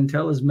can,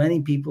 tell as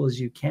many people as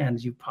you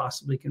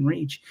possibly can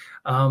reach,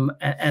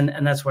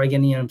 and that's why,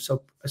 again, I'm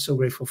so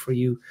grateful for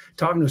you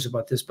talking to us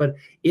about this. But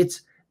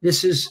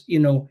this is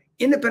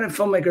independent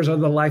filmmakers are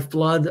the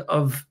lifeblood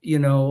of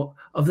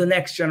the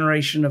next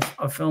generation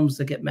of films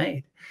that get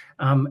made,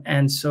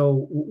 and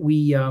so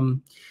we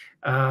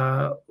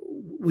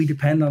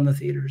depend on the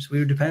theaters.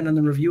 We depend on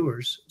the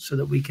reviewers so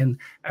that we can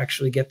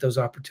actually get those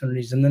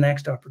opportunities and the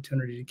next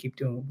opportunity to keep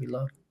doing what we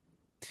love.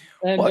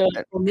 And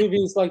for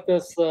movies like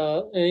this,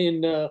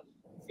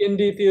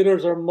 indie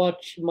theaters are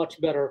much,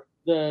 much better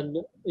than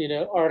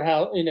art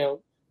house,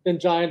 than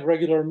giant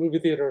regular movie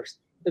theaters.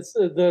 It's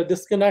the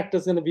disconnect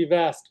is going to be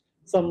vast.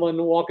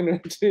 Someone walking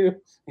into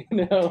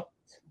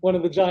one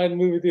of the giant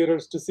movie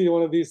theaters to see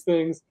one of these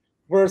things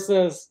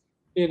versus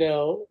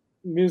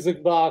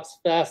Music Box,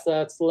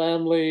 Facets,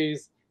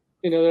 Laemmle's.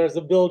 There's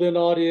a built-in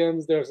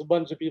audience. There's a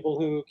bunch of people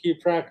who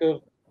keep track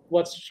of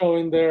what's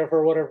showing there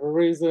for whatever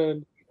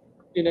reason.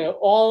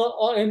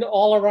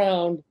 All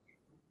around,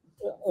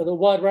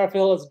 what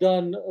Raphael has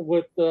done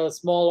with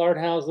small art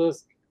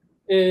houses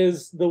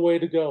is the way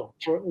to go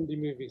for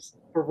indie movies,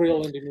 for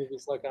real indie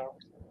movies like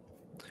ours.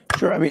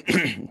 Sure. I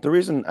mean, the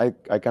reason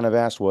I kind of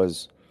asked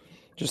was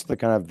just the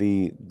kind of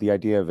the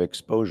idea of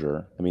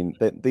exposure. I mean,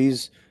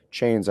 these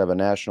chains have a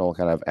national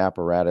kind of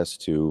apparatus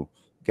to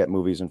get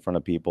movies in front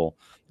of people.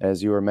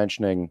 As you were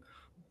mentioning,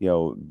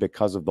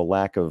 because of the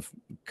lack of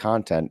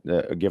content,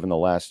 given the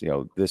last,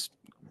 this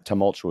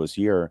tumultuous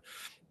year,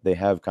 they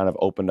have kind of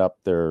opened up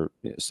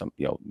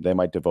they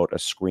might devote a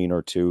screen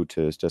or two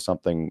to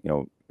something,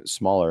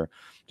 smaller.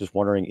 Just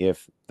wondering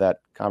if that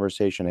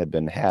conversation had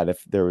been had,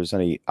 if there was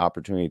any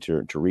opportunity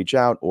to reach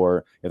out,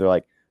 or if they're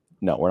like,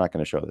 no, we're not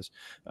going to show this.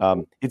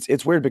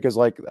 It's weird because,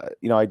 I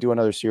do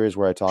another series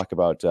where I talk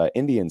about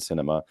Indian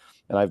cinema,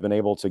 and I've been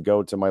able to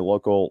go to my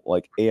local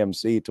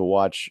AMC to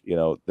watch.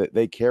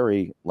 They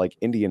carry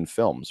Indian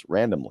films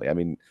randomly. I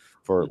mean,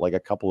 for like a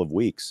couple of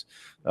weeks,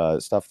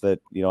 stuff that,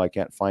 you know, I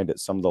can't find at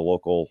some of the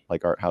local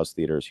like art house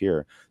theaters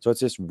here. So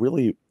it's this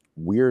really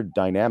weird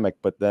dynamic.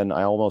 But then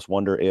I almost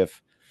wonder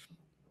if,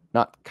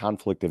 not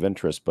conflict of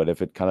interest, but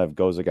if it kind of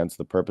goes against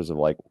the purpose of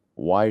like,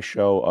 why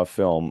show a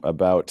film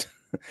about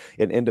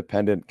an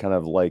independent kind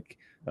of like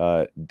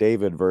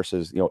David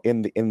versus, you know,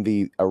 in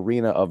the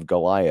arena of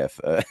Goliath,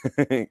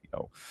 you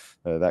know,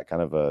 that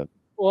kind of a.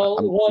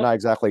 I'm not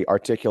exactly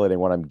articulating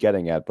what I'm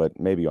getting at, but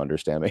maybe you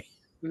understand me.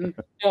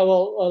 Yeah,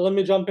 well, let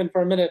me jump in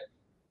for a minute.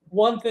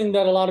 One thing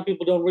that a lot of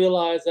people don't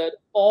realize, at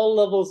all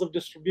levels of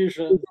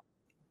distribution,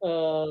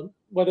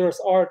 whether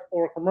it's art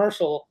or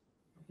commercial,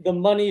 the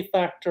money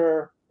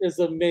factor is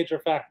a major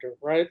factor,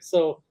 right?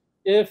 So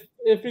if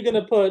you're going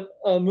to put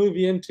a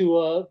movie into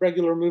a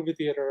regular movie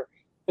theater,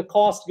 the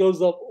cost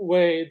goes up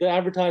way, the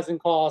advertising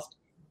cost,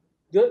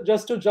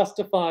 just to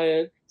justify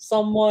it,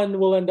 someone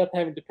will end up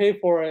having to pay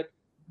for it.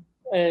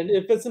 And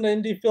if it's an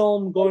indie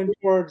film going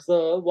towards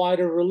a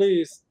wider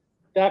release,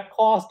 that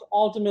cost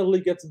ultimately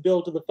gets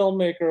billed to the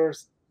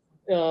filmmakers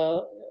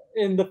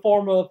in the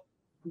form of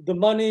the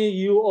money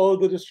you owe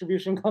the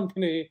distribution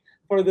company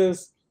for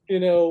this, you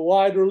know,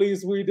 wide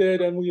release we did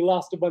and we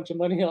lost a bunch of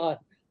money on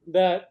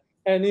that.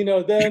 And, you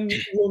know, then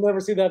you'll never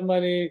see that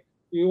money.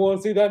 You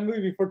won't see that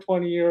movie for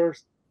 20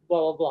 years, blah,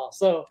 blah, blah.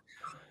 So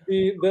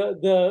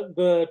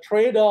the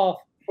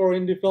trade-off for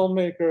indie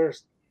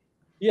filmmakers,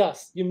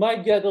 yes, you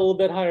might get a little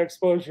bit higher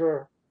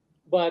exposure,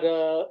 but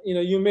you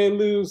know, you may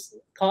lose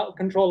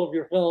control of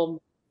your film.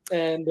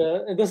 And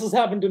this has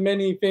happened to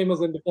many famous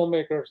indie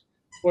filmmakers,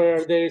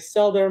 where they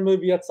sell their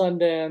movie at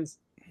Sundance,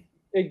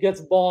 it gets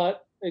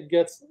bought, it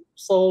gets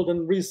sold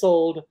and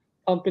resold,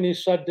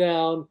 companies shut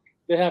down,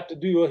 they have to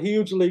do a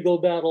huge legal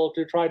battle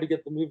to try to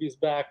get the movies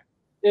back,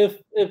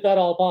 if at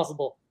all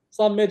possible.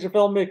 Some major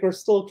filmmakers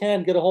still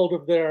can get a hold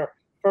of their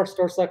first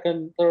or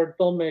second, third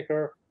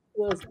filmmaker,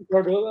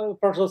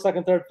 first or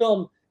second, third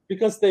film,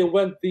 because they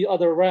went the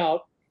other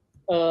route.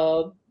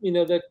 You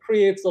know, that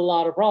creates a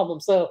lot of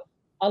problems. So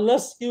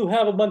unless you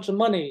have a bunch of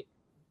money,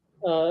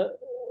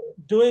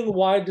 doing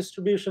wide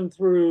distribution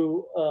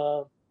through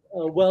a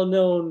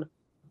well-known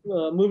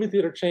movie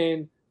theater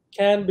chain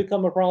can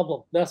become a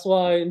problem. That's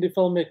why indie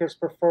filmmakers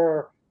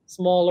prefer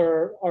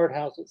smaller art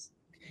houses.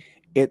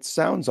 It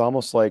sounds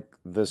almost like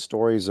the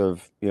stories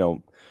of, you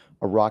know,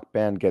 a rock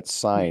band gets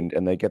signed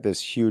and they get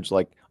this huge,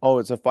 like, oh,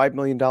 it's a $5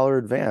 million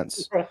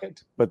advance.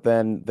 Right. But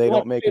then they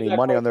don't make any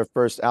money on their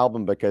first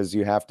album because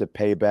you have to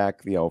pay back,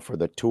 you know, for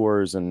the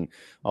tours and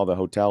all the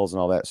hotels and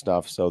all that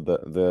stuff. So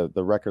the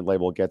record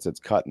label gets its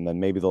cut, and then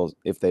maybe they'll,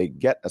 if they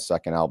get a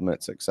second album and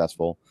it's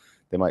successful,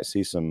 they might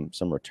see some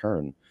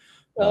return.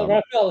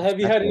 Raphael, have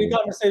you had any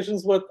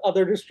conversations with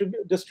other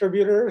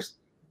distributors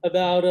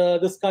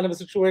about this kind of a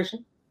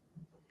situation?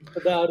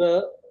 About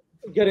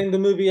getting the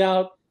movie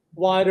out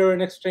wider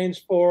in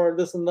exchange for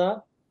this and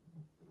that?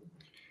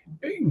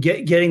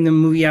 Getting the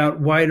movie out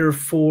wider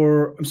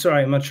for, I'm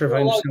sorry, I'm not sure if I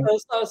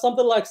understand.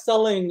 Something like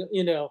selling,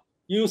 you know,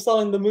 you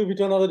selling the movie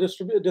to another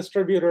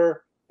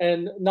distributor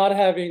and not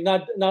having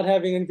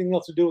anything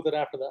else to do with it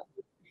after that.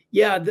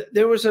 Yeah,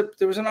 there was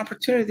an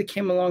opportunity that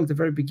came along at the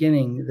very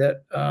beginning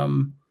that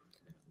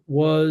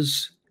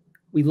was,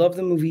 we love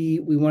the movie,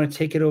 we want to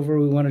take it over,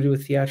 we want to do a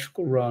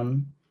theatrical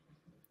run.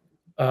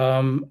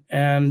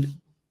 And,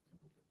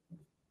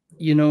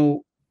 you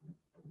know,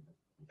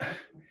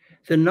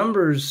 the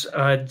numbers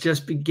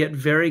just get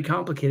very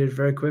complicated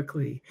very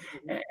quickly.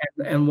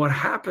 And what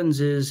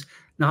happens is,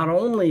 not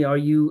only are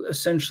you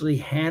essentially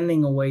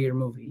handing away your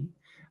movie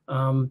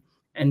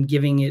and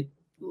giving it,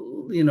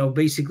 you know,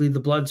 basically the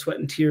blood, sweat,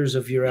 and tears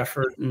of your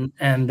effort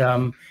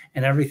and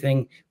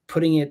everything,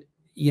 putting it,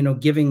 you know,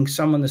 giving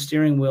someone the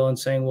steering wheel and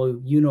saying, well,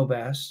 you know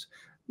best.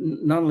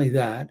 Not only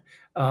that,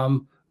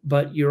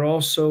 but you're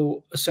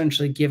also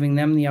essentially giving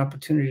them the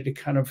opportunity to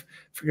kind of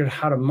figure out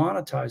how to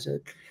monetize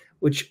it,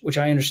 which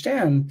I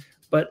understand,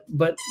 but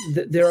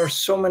there are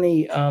so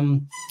many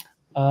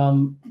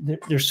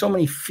there's so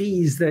many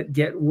fees that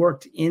get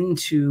worked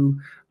into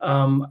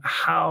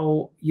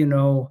how, you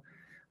know,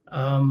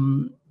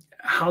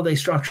 how they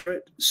structure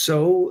it,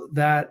 so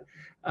that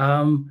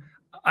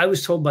I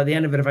was told by the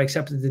end of it, if I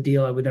accepted the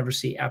deal, I would never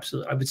see I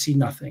would see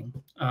nothing.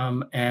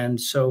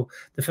 And so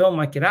the film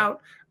might get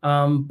out,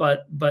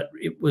 but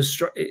it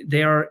was,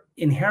 they are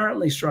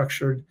inherently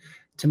structured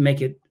to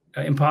make it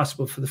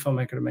impossible for the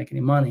filmmaker to make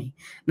any money.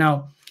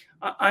 Now,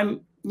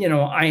 I'm in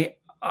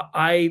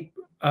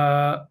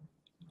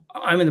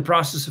the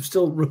process of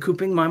still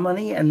recouping my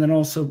money and then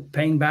also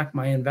paying back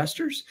my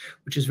investors,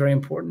 which is very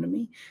important to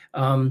me.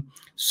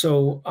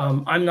 So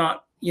I'm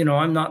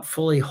not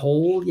fully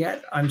whole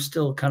yet. I'm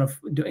still kind of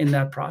in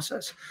that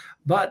process,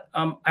 but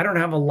I don't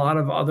have a lot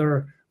of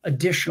other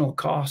additional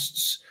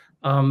costs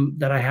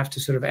that I have to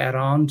sort of add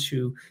on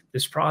to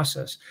this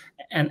process.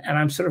 And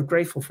I'm sort of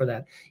grateful for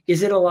that.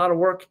 Is it a lot of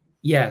work?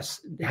 Yes.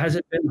 Has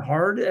it been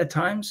hard at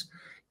times?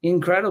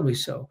 Incredibly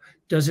so.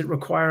 Does it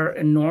require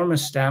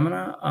enormous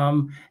stamina?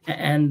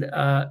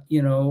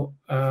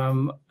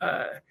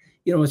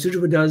 you know, what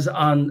Sujiba does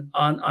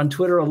on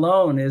Twitter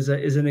alone is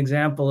an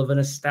example of an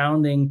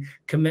astounding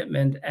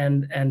commitment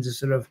and just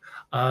sort of,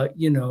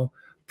 you know,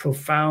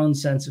 profound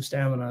sense of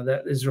stamina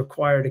that is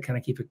required to kind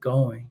of keep it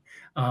going.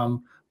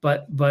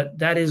 But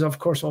that is, of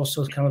course,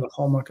 also kind of the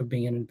hallmark of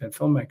being an independent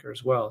filmmaker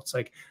as well. It's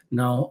like,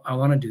 no, I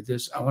want to do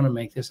this. I want to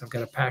make this. I've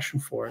got a passion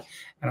for it,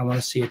 and I want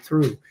to see it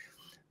through.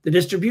 The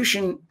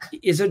distribution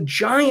is a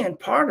giant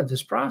part of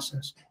this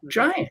process.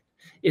 Giant.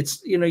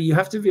 It's, you know, you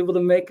have to be able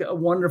to make a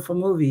wonderful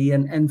movie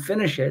and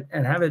finish it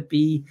and have it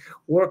be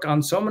work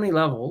on so many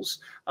levels,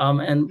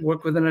 and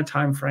work within a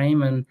time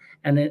frame and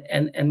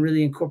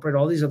really incorporate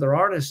all these other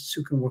artists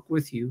who can work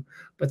with you.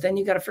 But then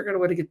you got to figure out a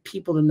way to get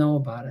people to know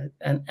about it.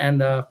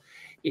 And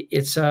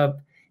it's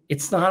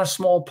not a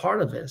small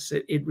part of this.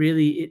 It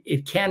really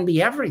can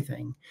be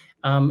everything.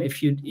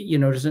 If you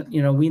know, doesn't,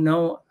 you know, we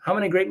know how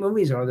many great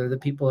movies are there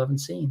that people haven't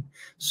seen.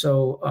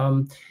 So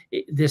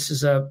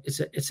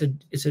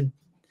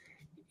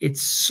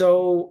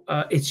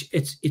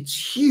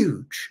it's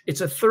huge.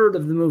 It's a third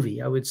of the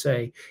movie, I would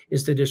say,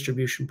 is the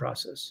distribution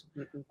process.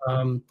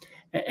 Mm-hmm.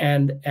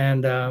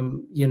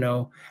 You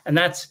know, and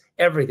that's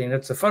everything.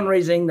 That's the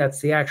fundraising,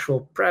 that's the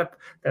actual prep,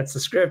 that's the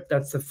script,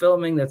 that's the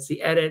filming, that's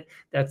the edit,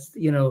 that's,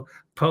 you know,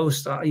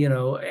 post, you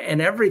know,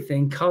 and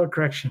everything, color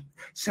correction,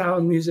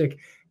 sound, music.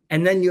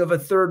 And then you have a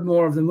third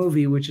more of the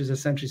movie, which is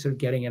essentially sort of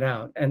getting it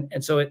out.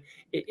 And so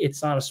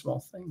it's not a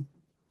small thing.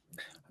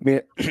 I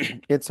mean,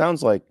 it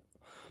sounds like,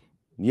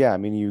 yeah, I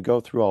mean, you go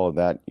through all of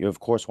that. You, of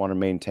course, want to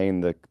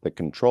maintain the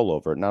control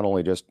over it, not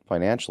only just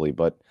financially,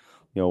 but,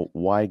 you know,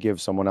 why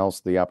give someone else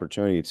the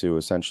opportunity to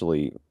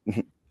essentially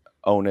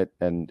own it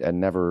and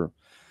never,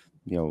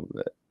 you know,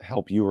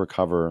 help you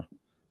recover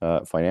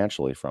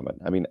financially from it?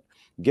 I mean,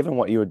 given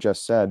what you had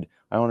just said,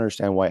 I don't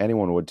understand why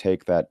anyone would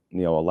take that,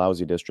 you know, a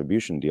lousy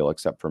distribution deal,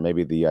 except for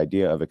maybe the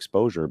idea of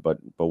exposure. But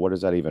what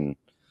does that even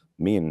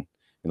mean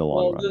in the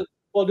long run?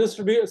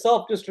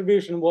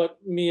 Self-distribution, what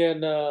me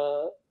and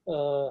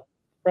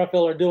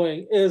Raphael are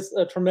doing, is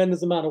a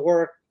tremendous amount of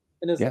work,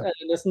 and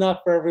it's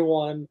not for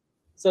everyone.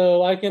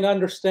 So I can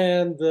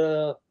understand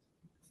the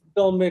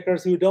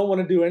filmmakers who don't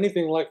want to do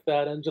anything like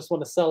that and just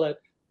want to sell it.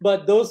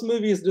 But those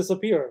movies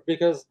disappear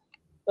because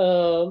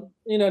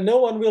you know, no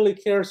one really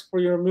cares for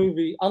your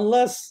movie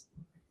unless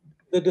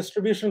the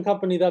distribution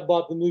company that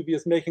bought the movie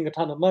is making a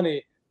ton of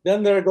money.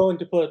 Then they're going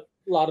to put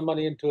a lot of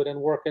money into it and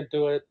work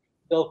into it.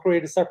 They'll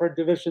create a separate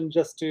division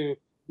just to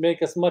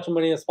make as much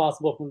money as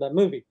possible from that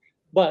movie.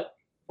 But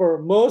for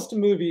most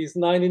movies,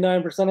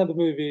 99% of the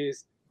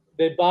movies,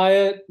 they buy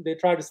it, they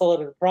try to sell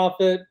it at a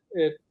profit.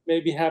 It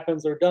maybe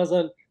happens or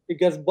doesn't. It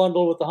gets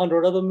bundled with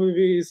 100 other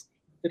movies.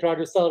 They try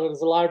to sell it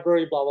as a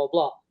library, blah, blah,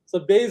 blah. So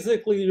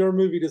basically, your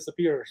movie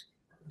disappears.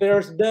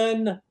 There's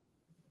been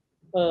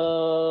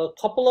a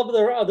couple of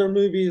other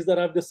movies that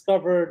I've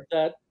discovered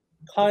that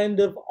kind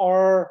of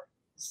are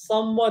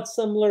somewhat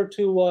similar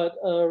to what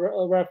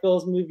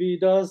Raphael's movie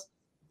does,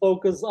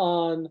 focus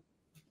on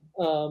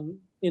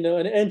you know,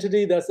 an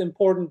entity that's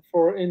important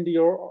for indie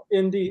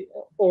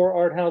or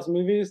art house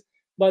movies,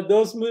 but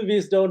those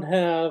movies don't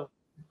have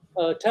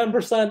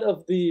 10%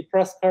 of the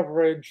press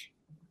coverage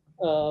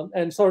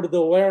and sort of the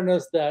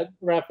awareness that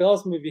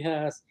Raphael's movie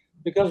has,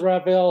 because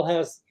Raphael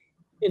has,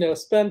 you know,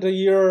 spent a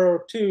year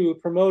or two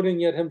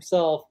promoting it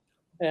himself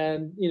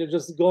and, you know,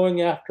 just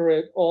going after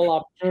it, all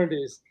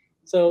opportunities.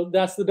 So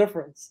that's the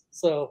difference.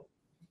 So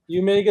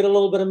you may get a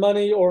little bit of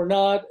money or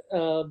not,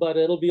 but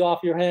it'll be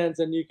off your hands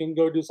and you can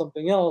go do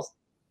something else,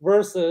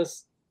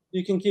 versus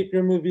you can keep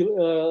your movie you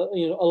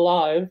know,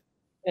 alive,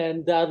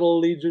 and that'll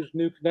lead you to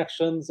new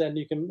connections and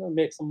you can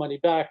make some money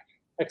back,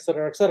 et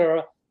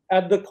cetera,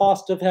 at the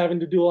cost of having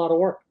to do a lot of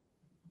work.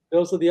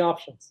 Those are the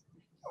options.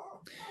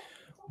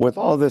 With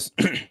all this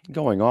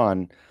going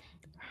on,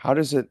 how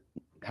do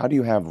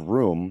you have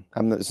room,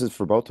 and this is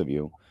for both of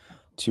you,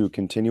 to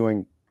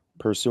continuing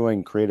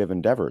pursuing creative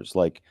endeavors?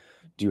 Like,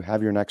 do you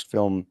have your next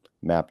film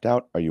mapped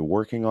out? Are you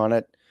working on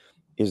it?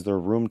 Is there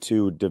room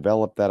to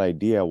develop that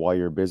idea while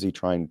you're busy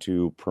trying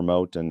to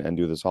promote and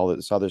do all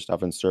this other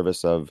stuff in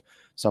service of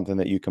something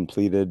that you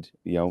completed,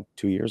 you know,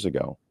 2 years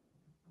ago?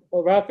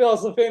 Well,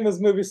 Raphael's a famous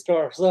movie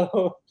star,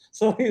 so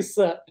he's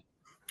set.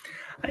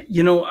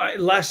 You know,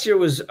 last year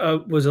was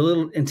a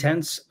little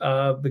intense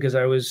because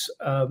I was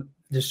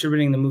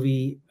distributing the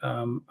movie.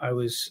 I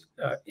was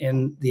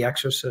in The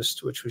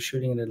Exorcist, which was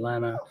shooting in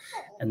Atlanta,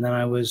 and then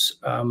I was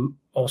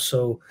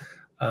also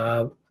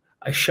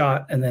I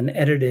shot and then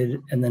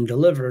edited and then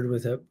delivered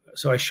with a.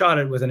 So I shot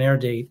it with an air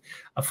date,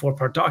 a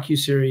 4-part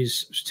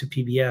docuseries to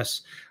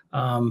PBS.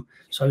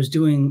 So I was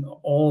doing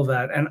all of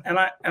that,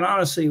 and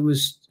honestly, it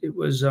was,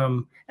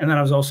 and then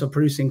I was also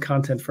producing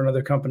content for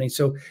another company.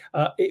 So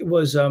it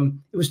was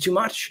too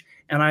much,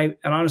 and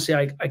honestly,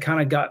 I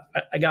kind of got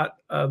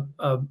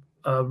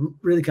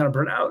really kind of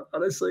burnt out.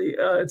 Honestly,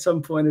 at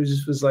some point, it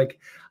just was like,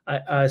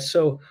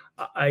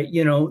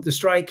 you know, the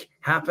strike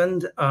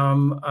happened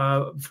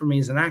for me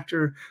as an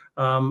actor.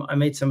 I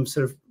made some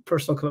sort of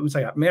personal commitments.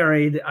 I got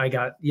married. I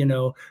got,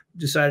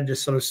 decided to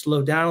sort of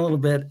slow down a little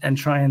bit and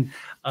try and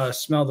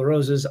smell the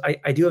roses.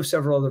 I do have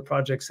several other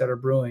projects that are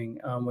brewing,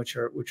 which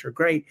are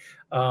great.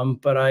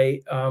 But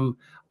the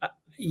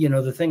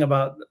thing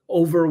about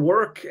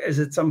overwork is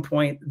at some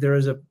point there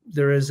is a,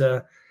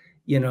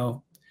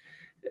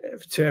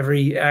 to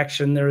every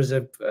action there is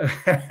an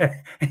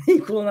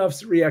equal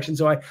enough reaction.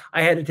 So I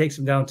had to take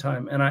some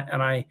downtime, and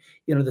I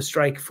the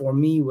strike for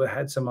me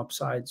had some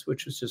upsides,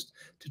 which was just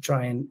to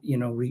try and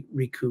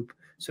recoup,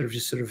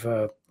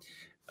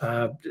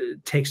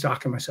 take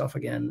stock of myself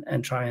again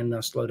and try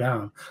and slow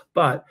down.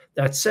 But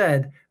that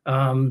said,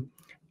 there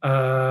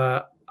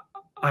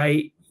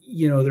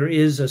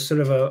is a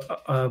sort of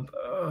a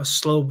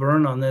slow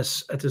burn on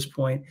this at this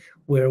point,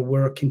 where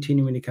we're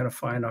continuing to kind of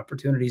find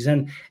opportunities.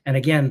 And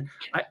again,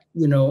 I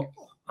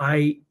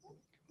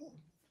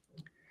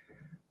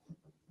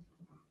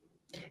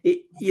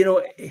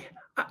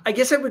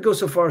guess I would go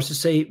so far as to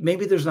say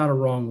maybe there's not a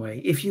wrong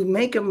way. If you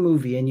make a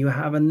movie and you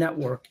have a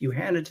network, you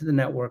hand it to the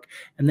network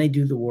and they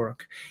do the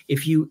work.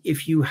 If you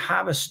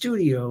have a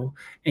studio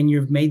and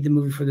you've made the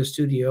movie for the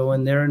studio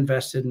and they're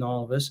invested in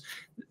all of us,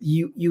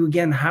 you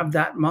again have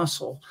that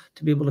muscle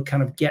to be able to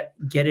kind of get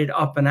it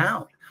up and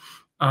out.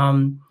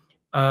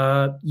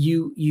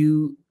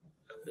 You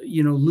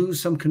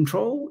lose some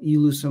control, you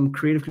lose some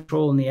creative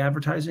control in the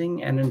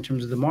advertising and in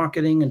terms of the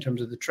marketing, in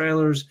terms of the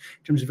trailers,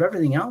 in terms of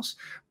everything else,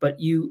 but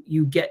you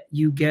get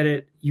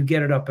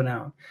it up and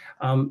out.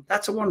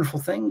 That's a wonderful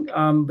thing.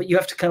 But you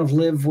have to kind of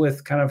live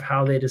with kind of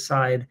how they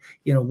decide,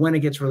 when it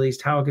gets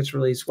released, how it gets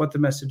released, what the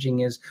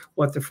messaging is,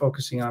 what they're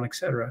focusing on,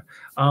 etc.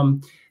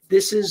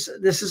 This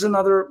is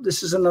another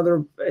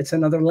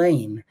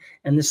lane,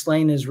 and this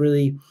lane is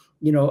really,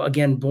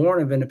 again,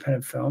 born of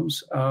independent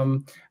films,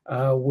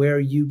 where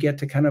you get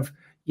to kind of,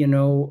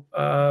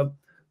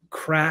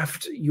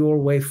 craft your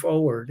way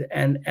forward.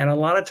 And a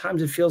lot of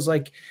times it feels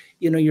like,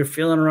 you're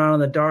feeling around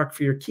in the dark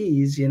for your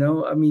keys, you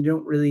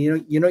don't really,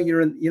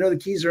 the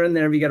keys are in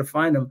there, you got to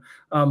find them.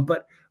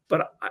 But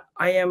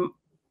I am,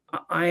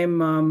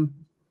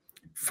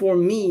 for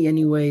me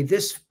anyway,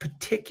 this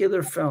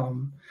particular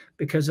film,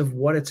 because of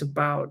what it's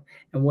about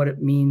and what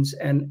it means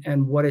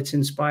and what it's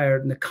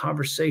inspired and the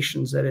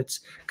conversations that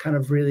it's kind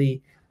of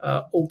really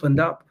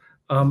opened up.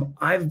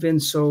 I've been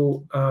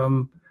so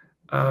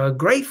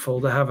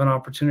grateful to have an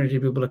opportunity to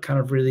be able to kind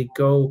of really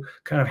go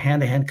kind of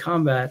hand-to-hand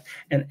combat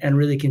and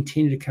really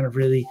continue to kind of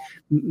really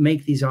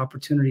make these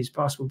opportunities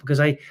possible,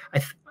 because I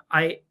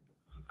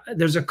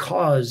there's a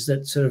cause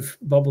that sort of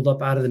bubbled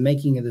up out of the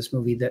making of this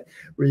movie that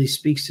really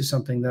speaks to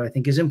something that I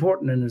think is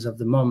important and is of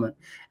the moment.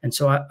 And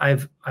so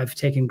I've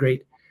taken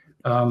great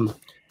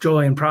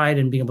joy and pride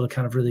in being able to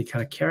kind of really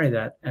kind of carry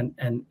that.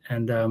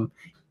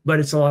 But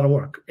it's a lot of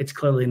work. It's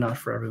clearly not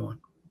for everyone.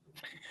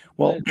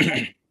 Well,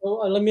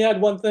 let me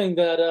add one thing,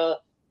 that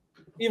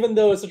even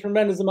though it's a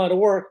tremendous amount of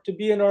work, to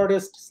be an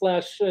artist /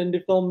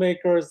 indie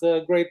filmmaker is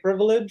a great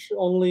privilege.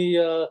 Only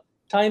a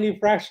tiny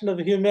fraction of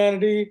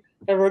humanity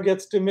ever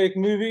gets to make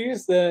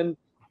movies, and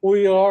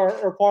we are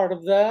a part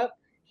of that.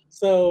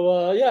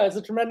 So it's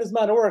a tremendous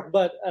amount of work,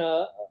 but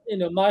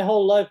my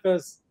whole life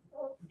is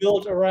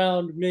built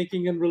around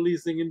making and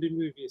releasing indie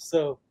movies.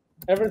 So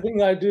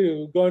everything I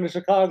do, going to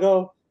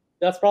Chicago,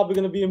 that's probably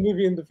going to be a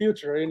movie in the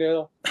future.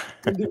 Indie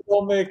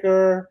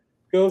filmmaker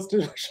goes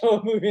to show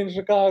a movie in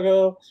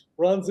Chicago,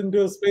 runs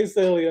into a space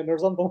alien or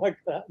something like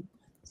that.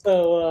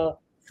 So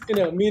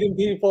meeting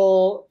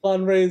people,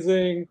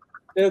 fundraising,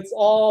 it's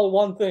all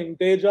one thing.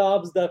 Day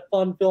jobs that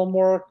fund film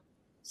work.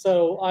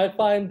 So I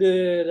find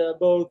it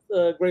both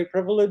a great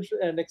privilege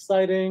and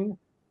exciting.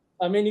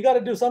 I mean, you got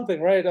to do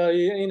something, right?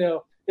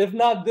 If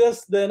not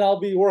this, then I'll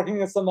be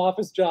working at some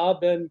office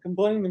job and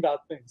complaining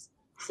about things.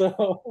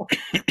 So,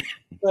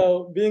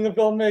 being a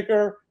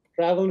filmmaker,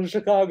 traveling to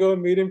Chicago,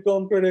 meeting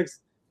film critics,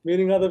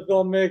 meeting other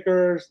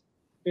filmmakers,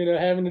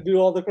 having to do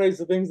all the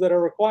crazy things that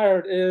are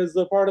required is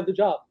a part of the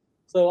job.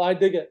 So I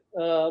dig it.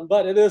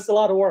 But it is a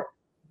lot of work.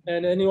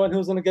 And anyone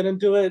who's going to get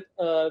into it,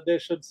 they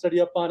should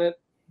study up on it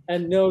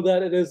and know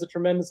that it is a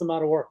tremendous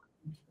amount of work.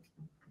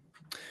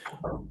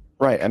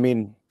 Right. I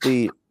mean,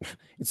 it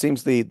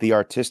seems the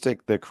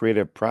artistic, the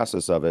creative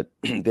process of it,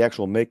 the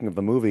actual making of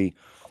the movie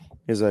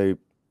is I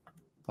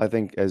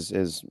think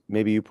as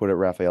maybe you put it,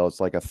 Raphael, it's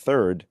like a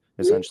third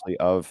essentially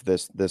of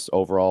this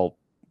overall,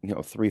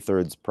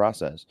 3/3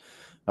 process.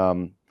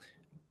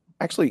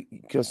 Actually,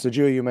 because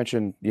Sujio, you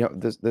mentioned,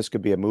 this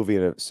could be a movie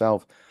in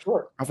itself.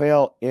 Sure.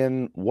 Raphael,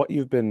 in what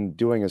you've been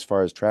doing as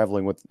far as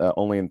traveling with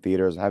only in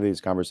theaters, having these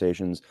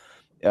conversations,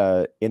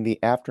 in the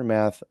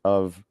aftermath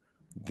of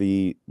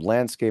the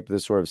landscape,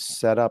 this sort of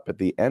setup at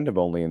the end of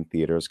only in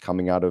theaters,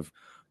 coming out of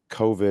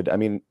COVID. I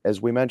mean,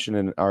 as we mentioned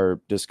in our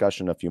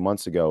discussion a few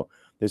months ago,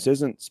 this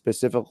isn't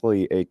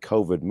specifically a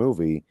COVID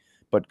movie,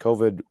 but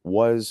COVID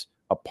was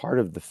a part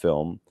of the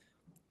film.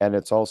 And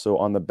it's also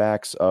on the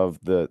backs of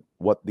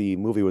what the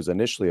movie was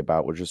initially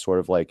about, which is sort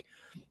of like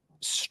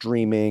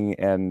streaming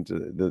and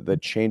the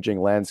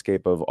changing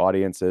landscape of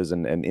audiences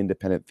and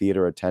independent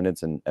theater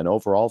attendance and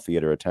overall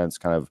theater attendance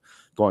kind of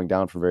going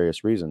down for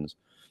various reasons.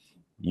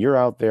 you're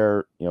out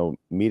there,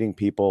 meeting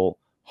people,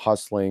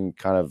 hustling,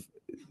 kind of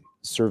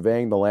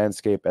surveying the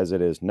landscape as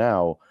it is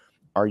now.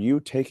 Are you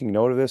taking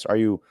note of this? Are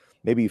you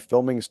maybe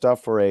filming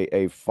stuff for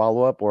a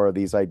follow-up, or are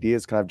these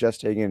ideas kind of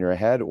gestating in your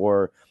head?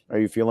 Or are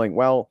you feeling,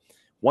 well,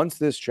 once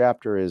this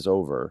chapter is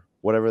over,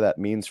 whatever that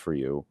means for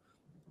you,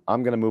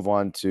 I'm going to move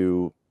on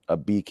to a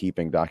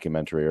beekeeping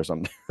documentary or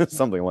something,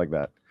 something like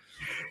that?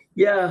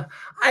 Yeah,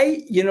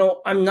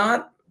 I'm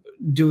not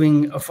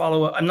doing a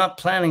follow-up. I'm not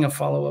planning a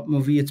follow-up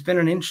movie. It's been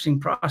an interesting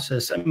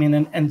process. I mean,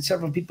 and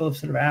several people have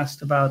sort of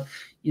asked about,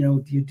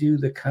 do you do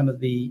the kind of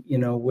the,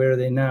 where are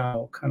they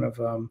now kind of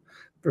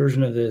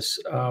version of this?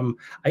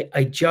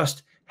 I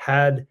just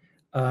had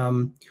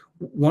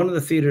one of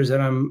the theaters that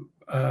I'm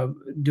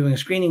doing a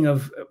screening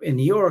of in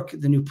New York,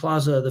 the New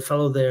Plaza. The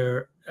fellow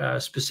there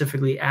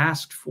specifically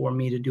asked for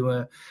me to do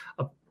an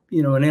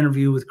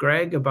interview with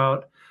Greg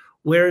about,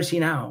 where is he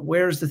now?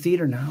 Where is the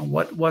theater now?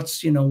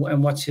 What's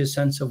and what's his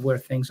sense of where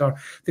things are?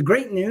 The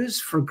great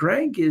news for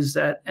Greg is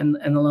that, and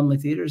the Lumley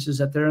Theaters, is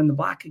that they're in the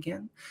black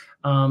again,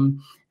 and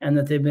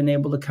that they've been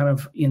able to kind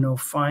of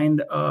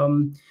find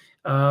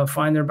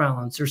their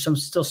balance.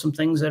 There's still some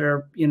things that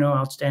are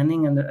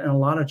outstanding, and a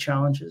lot of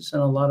challenges,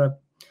 and a lot of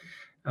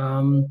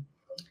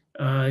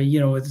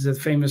it's the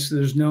famous,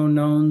 there's known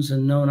knowns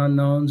and known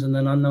unknowns, and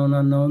then unknown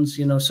unknowns,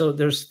 so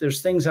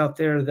there's things out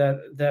there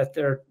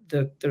that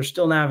they're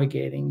still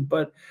navigating,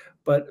 but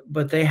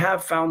they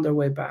have found their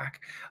way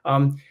back.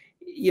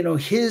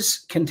 His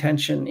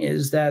contention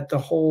is that the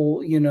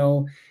whole,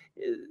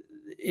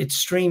 it's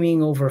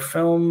streaming over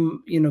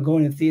film,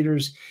 going to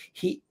theaters.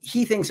 He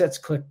thinks that's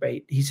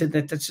clickbait. He said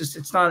that that's just,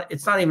 it's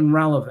not even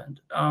relevant.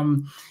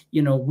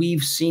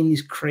 We've seen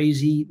these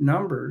crazy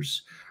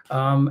numbers.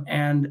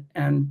 And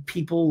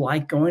people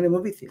like going to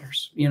movie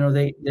theaters.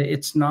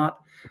 It's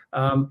not,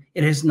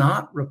 it has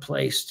not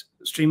replaced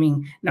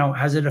streaming. Now,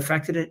 has it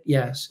affected it?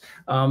 Yes.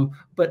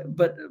 But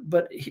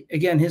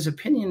again, his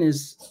opinion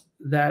is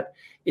that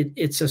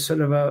it's a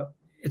sort of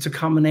it's a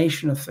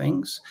combination of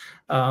things.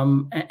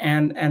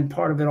 And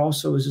part of it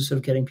also is just sort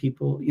of getting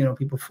people,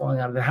 people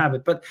falling out of the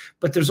habit. But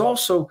there's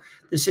also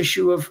this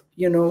issue of,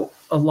 a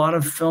lot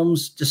of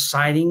films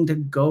deciding to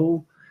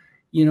go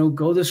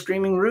the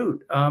streaming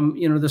route,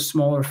 the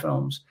smaller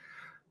films.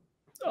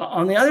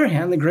 On the other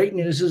hand, the great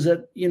news is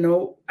that,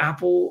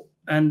 Apple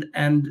and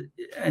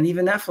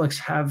even Netflix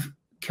have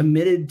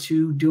committed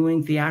to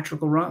doing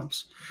theatrical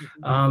runs.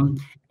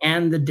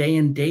 And the day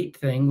and date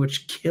thing,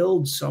 which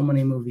killed so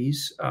many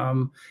movies,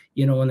 when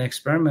they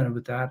experimented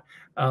with that,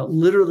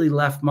 literally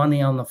left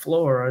money on the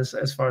floor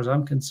as far as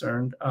I'm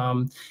concerned.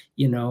 Everyone's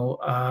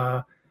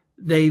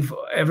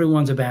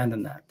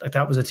abandoned that. Like,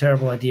 that was a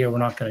terrible idea. We're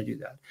not going to do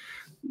that.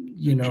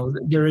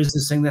 There is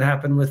this thing that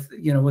happened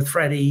with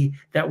Freddie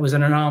that was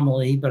an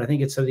anomaly, but I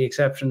think it's the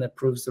exception that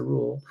proves the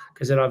rule,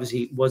 because it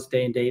obviously was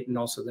day and date and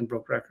also then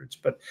broke records.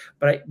 But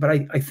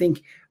I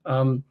think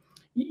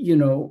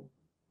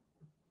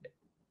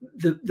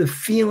the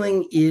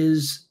feeling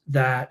is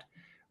that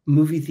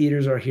movie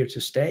theaters are here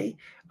to stay,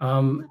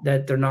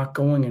 that they're not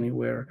going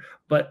anywhere.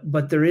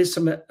 But there is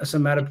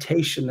some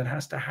adaptation that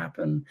has to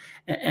happen,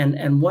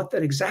 and what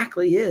that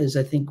exactly is,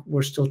 I think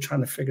we're still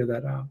trying to figure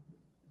that out.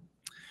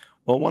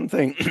 Well, one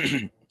thing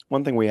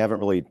we haven't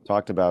really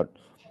talked about,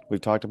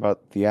 we've talked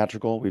about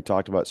theatrical, we've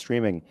talked about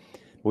streaming,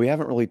 but we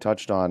haven't really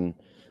touched on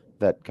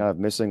that kind of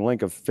missing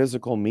link of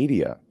physical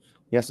media.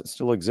 Yes, it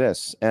still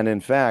exists. And in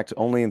fact,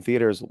 only in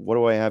theaters. What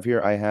do I have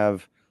here? I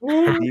have a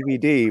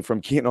DVD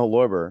from Kino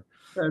Lorber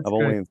of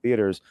Only in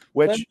Theaters,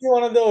 which... Send me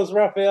one of those,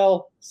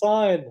 Raphael.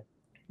 Signed.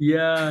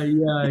 Yeah.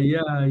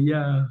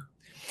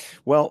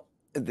 Well,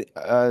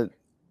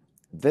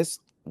 this,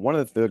 one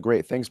of the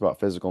great things about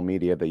physical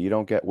media that you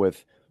don't get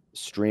with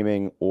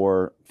streaming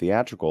or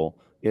theatrical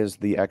is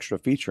the extra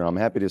feature. I'm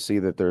happy to see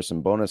that there's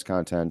some bonus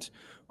content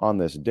on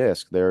this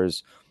disc.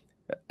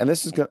 And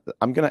this is,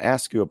 I'm going to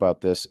ask you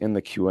about this in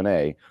the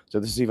Q&A.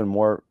 So this is even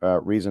more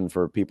reason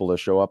for people to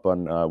show up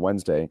on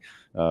Wednesday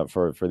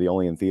for the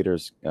Only in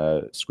Theaters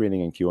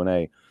screening and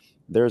Q&A.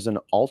 There's an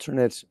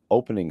alternate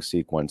opening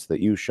sequence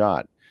that you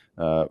shot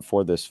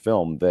for this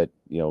film that,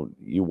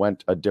 you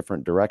went a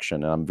different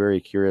direction. And I'm very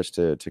curious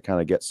to kind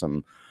of get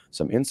some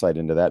insight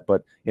into that.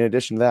 But in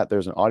addition to that,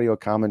 there's an audio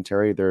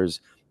commentary.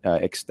 There's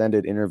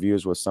extended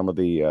interviews with some of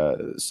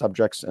the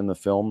subjects in the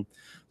film.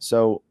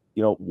 So,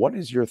 what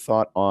is your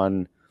thought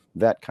on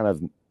that kind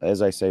of,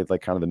 as I say,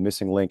 like kind of the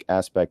missing link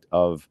aspect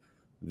of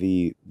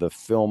the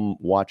film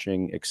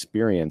watching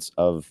experience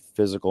of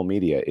physical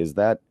media? Is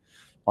that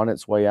on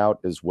its way out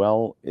as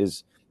well?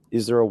 Is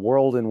there a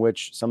world in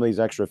which some of these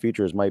extra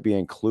features might be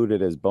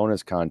included as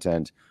bonus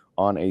content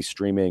on a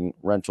streaming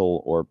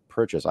rental or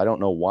purchase? I don't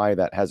know why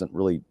that hasn't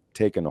really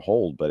taken a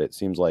hold, but it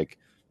seems like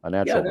a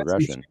natural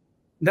progression.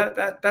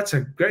 That's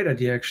a great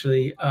idea,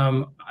 actually.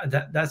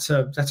 That's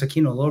a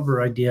Kino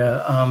Lorber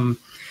idea.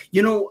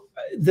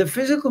 The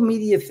physical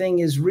media thing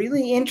is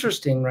really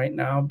interesting right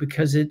now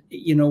because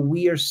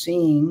we are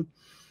seeing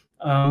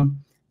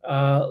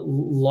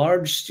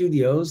large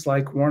studios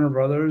like Warner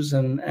Brothers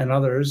and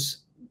others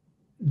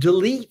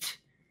delete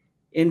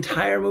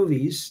entire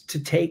movies to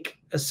take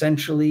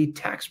essentially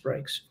tax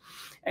breaks,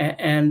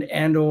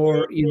 and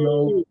or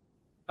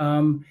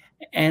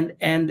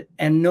and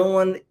no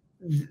one,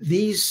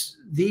 these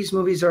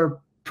movies are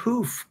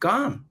poof,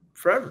 gone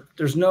forever.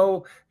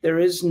 There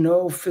is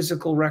no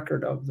physical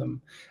record of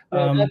them.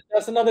 Yeah,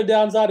 that's another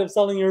downside of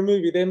selling your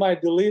movie. They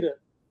might delete it.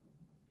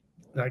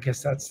 I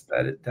guess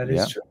that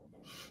Yeah. is true.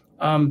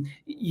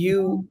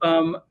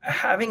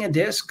 Having a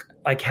disc,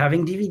 like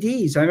having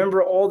DVDs. I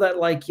remember all that,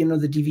 like,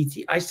 the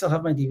DVD. I still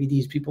have my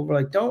DVDs. People were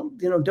like, don't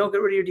get rid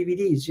of your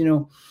DVDs.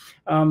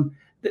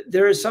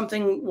 There is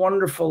something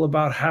wonderful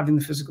about having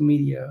the physical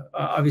media.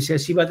 Obviously, I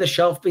see by the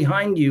shelf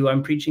behind you,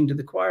 I'm preaching to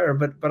the choir,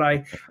 but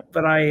I'm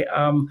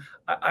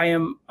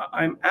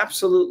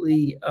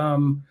absolutely,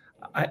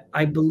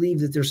 I believe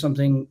that there's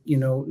something,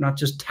 not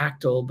just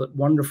tactile, but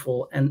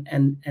wonderful. And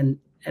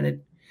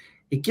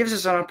it gives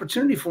us an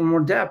opportunity for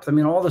more depth. I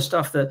mean, all the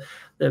stuff that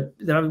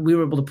we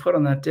were able to put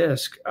on that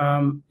disc,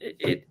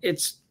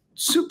 it's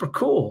super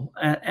cool.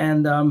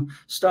 And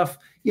stuff,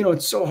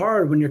 it's so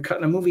hard when you're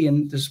cutting a movie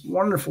and there's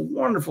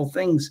wonderful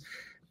things,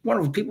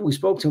 wonderful people we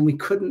spoke to, and we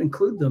couldn't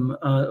include them.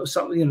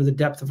 Something, the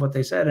depth of what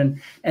they said,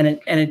 and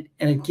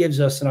it gives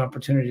us an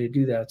opportunity to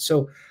do that.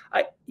 So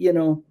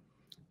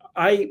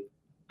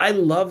I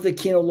love the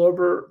Kino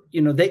Lorber.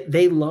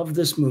 They love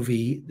this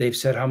movie. They've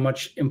said how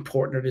much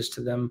important it is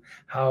to them,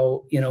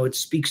 how it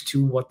speaks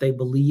to what they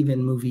believe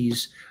in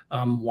movies,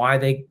 why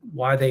they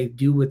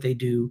do what they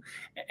do,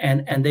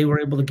 and they were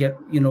able to get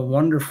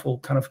wonderful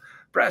kind of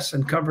press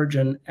and coverage,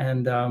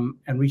 and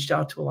reached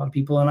out to a lot of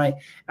people. And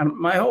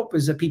my hope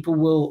is that people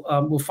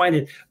will find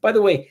it. By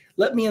the way,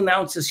 let me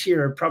announce this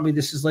here. Probably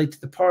this is late to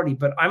the party,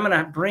 but I'm going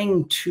to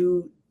bring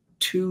two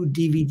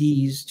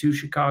DVDs to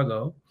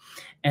Chicago.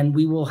 And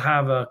we will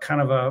have a kind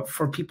of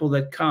for people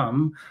that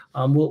come,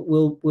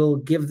 we'll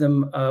give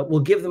them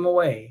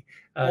away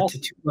to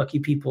two lucky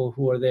people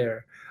who are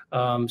there.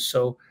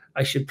 So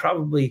we should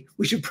probably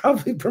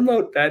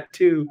promote that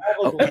too.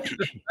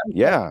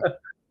 Yeah.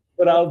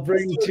 But I'll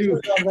bring two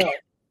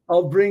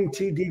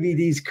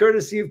DVDs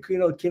courtesy of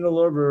Kino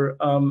Lorber,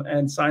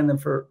 and sign them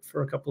for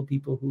a couple of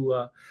people who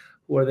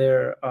are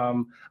there.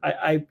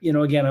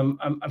 Again,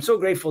 I'm so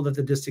grateful that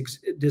the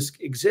disc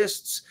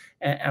exists,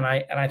 and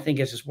I think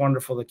it's just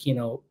wonderful that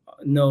Kino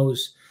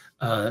knows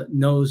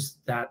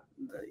that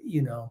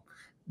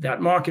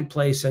that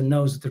marketplace, and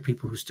knows that there are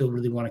people who still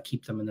really want to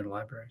keep them in their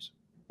libraries.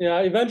 Yeah,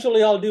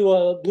 eventually I'll do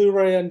a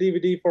Blu-ray and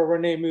DVD for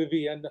Renee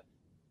movie, and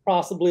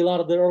possibly a lot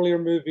of the earlier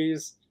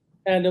movies.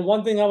 And the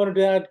one thing I wanted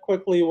to add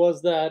quickly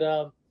was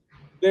that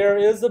there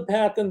is a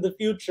path in the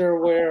future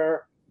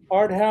where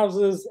art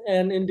houses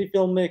and indie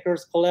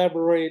filmmakers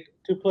collaborate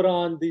to put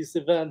on these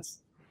events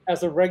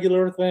as a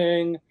regular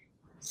thing,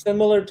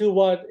 similar to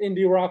what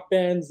indie rock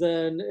bands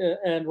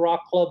and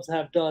rock clubs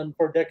have done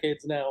for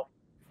decades now.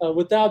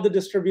 Without the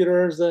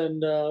distributors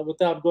and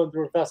without going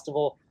through a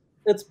festival,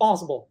 it's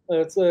possible.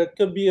 It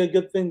could be a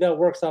good thing that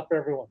works out for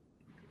everyone.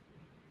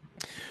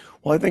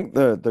 Well, I think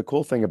the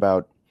cool thing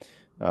about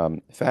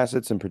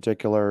Facets in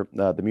particular,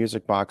 the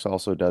Music Box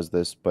also does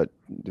this, but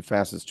the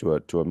Facets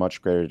to a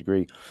much greater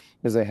degree,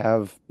 is they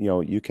have,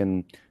 you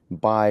can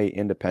buy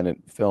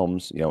independent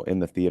films, in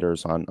the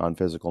theaters on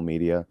physical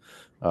media,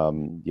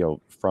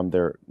 from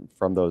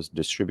those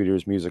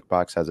distributors. Music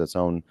Box has its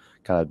own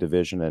kind of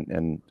division,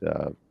 and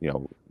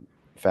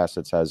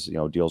Facets has,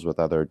 deals with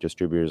other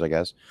distributors, I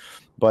guess.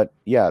 But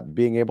yeah,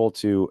 being able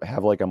to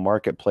have like a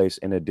marketplace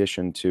in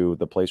addition to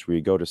the place where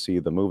you go to see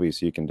the movie,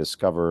 so you can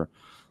discover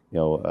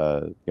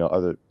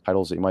other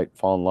titles that you might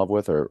fall in love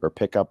with, or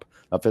pick up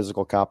a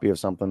physical copy of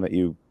something that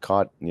you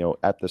caught,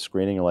 at the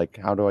screening. You're like,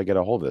 how do I get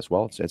a hold of this?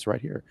 Well, it's right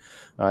here.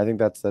 I think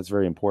that's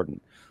very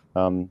important,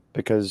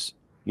 because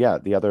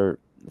the other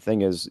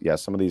thing is,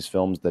 some of these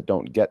films that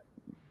don't get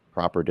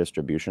proper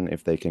distribution,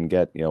 if they can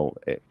get,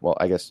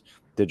 I guess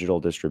digital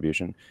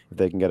distribution, if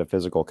they can get a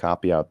physical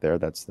copy out there,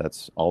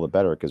 that's all the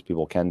better, because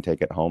people can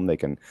take it home, they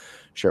can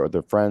share it with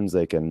their friends,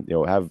 they can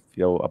have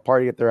a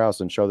party at their house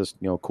and show this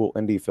cool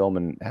indie film,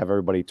 and have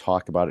everybody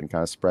talk about it and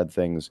kind of spread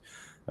things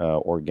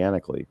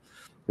organically.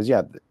 Because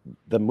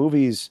the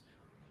movies,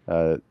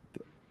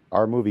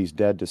 our movies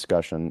dead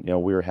discussion,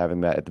 we were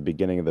having that at the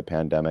beginning of the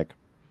pandemic,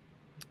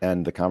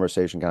 and the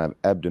conversation kind of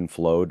ebbed and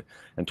flowed,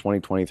 and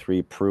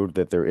 2023 proved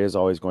that there is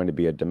always going to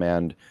be a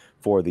demand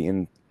for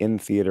the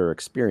in-theater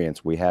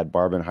experience. We had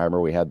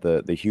Barbenheimer, we had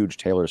the huge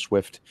Taylor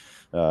Swift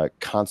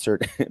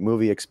concert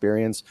movie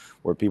experience,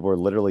 where people were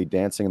literally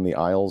dancing in the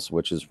aisles,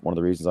 which is one of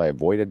the reasons I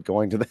avoided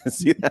going to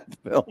see that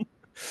film.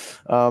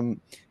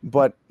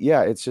 But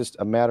it's just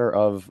a matter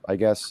of, I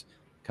guess,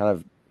 kind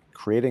of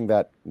creating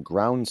that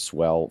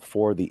groundswell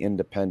for the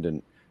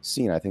independent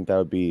scene. I think that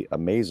would be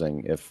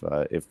amazing if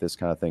this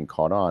kind of thing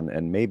caught on.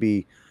 And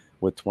maybe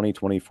with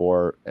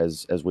 2024,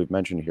 as we've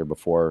mentioned here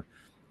before,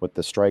 with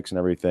the strikes and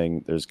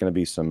everything, there's going to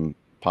be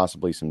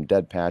possibly some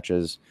dead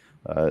patches,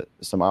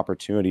 some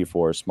opportunity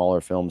for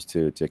smaller films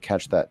to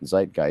catch that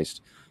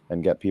zeitgeist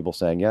and get people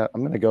saying, I'm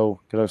going to go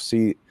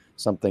see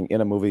something in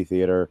a movie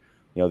theater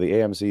You know, the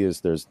AMC is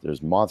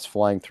there's moths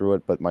flying through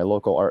it, but my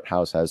local art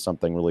house has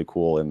something really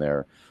cool in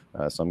there,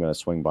 so I'm going to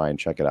swing by and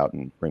check it out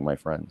and bring my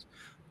friends.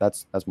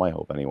 That's my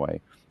hope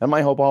anyway. And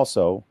my hope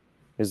also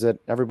is that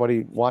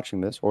everybody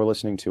watching this or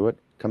listening to it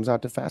comes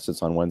out to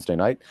Facets on Wednesday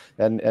night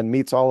and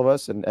meets all of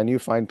us, and you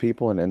find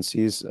people and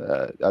sees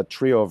a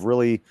trio of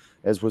really,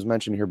 as was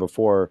mentioned here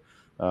before,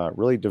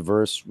 really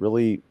diverse,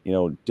 really, you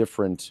know,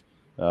 different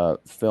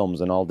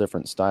films in all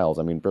different styles.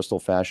 I mean, Bristol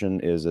Fashion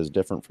is as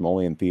different from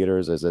Only in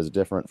Theaters as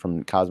different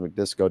from Cosmic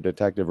Disco,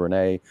 Detective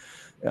Renee.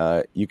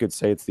 You could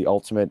say it's the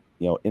ultimate,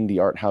 you know, indie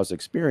art house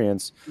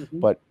experience,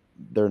 but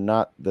they're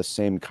not the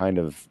same kind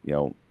of, you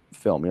know,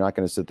 film. You're not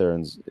going to sit there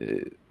and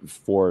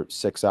for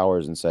 6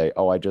 hours and say,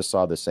 oh, I just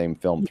saw the same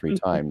film 3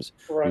 times.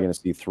 Right. You're going to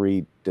see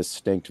 3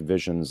 distinct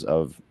visions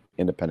of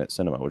independent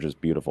cinema, which is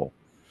beautiful.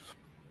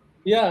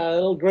 Yeah,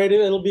 it'll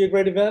be a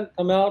great event.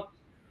 Come out,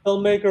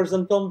 filmmakers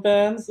and film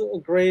fans. A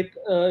great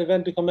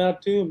event to come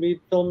out to.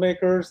 Meet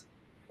filmmakers,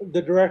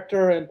 the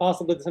director, and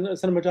possibly the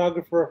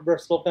cinematographer of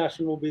Bristol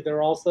Fashion will be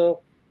there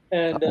also.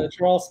 And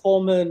Charles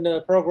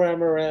Coleman,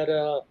 programmer at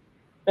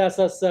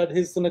FASS, said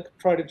he's going to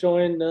try to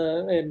join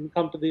and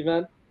come to the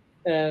event.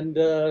 And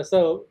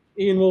so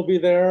Ian will be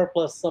there,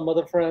 plus some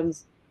other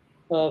friends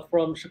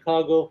from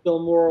Chicago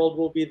Film World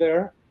will be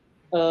there.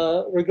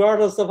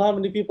 Regardless of how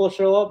many people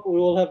show up, we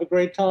will have a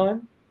great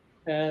time,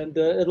 and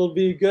it'll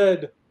be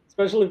good.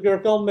 Especially if you're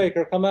a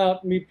filmmaker, come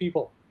out, meet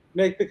people,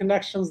 make the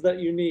connections that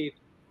you need.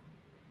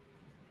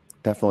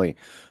 Definitely.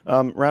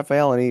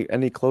 Raphael,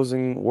 any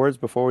closing words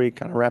before we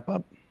kind of wrap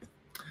up?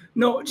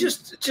 No,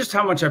 just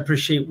how much I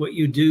appreciate what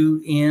you do,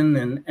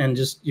 Ian, and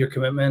just your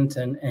commitment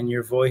and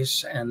your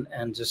voice,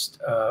 and just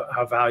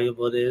how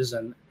valuable it is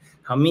and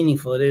how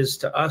meaningful it is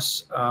to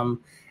us.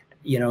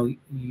 You know,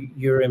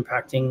 you're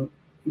impacting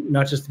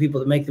not just the people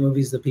that make the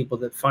movies, the people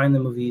that find the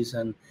movies,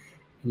 and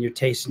your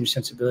taste and your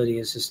sensibility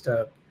is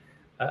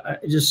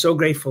just so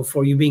grateful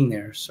for you being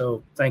there.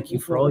 So thank you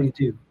for all you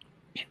do.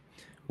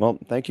 Well,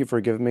 thank you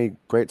for giving me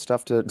great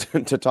stuff to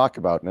talk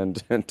about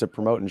and to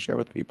promote and share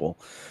with people.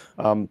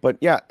 But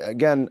yeah,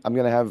 again, I'm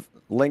going to have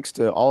links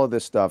to all of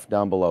this stuff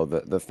down below,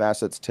 the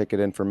Facets ticket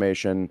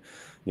information,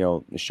 you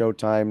know, the show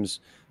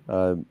times,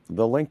 the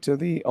link to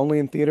the Only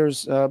in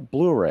Theaters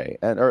Blu-ray,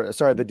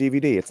 the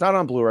DVD. It's not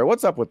on Blu-ray.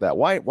 What's up with that?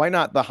 Why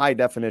not the high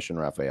definition,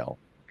 Raphael?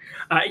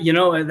 You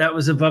know, that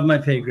was above my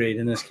pay grade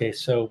in this case.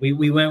 So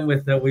we went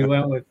with the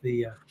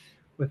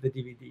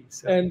DVD.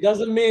 So. And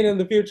doesn't mean in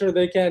the future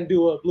they can't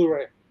do a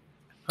Blu-ray.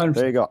 100%.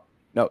 There you go.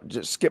 No,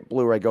 just skip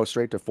Blu-ray, go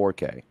straight to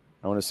 4K.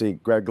 I want to see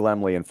Greg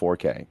Lemley in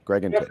 4K.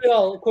 Greg and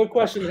Raphael, quick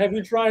question: have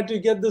you tried to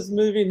get this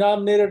movie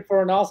nominated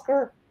for an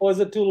Oscar, or is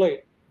it too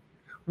late?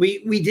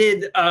 We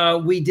did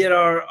our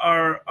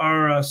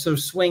sort of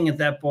swing at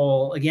that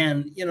ball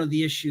again. You know,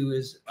 the issue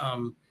is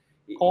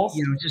you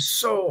know, just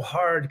so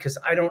hard because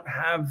I don't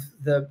have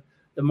the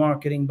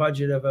marketing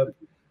budget of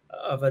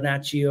a Nat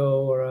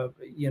Geo or a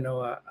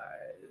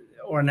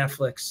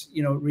Netflix.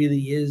 You know, it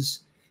really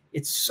is.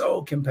 It's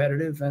so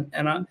competitive, and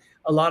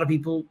a lot of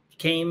people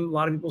came, a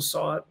lot of people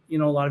saw it. You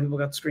know, a lot of people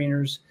got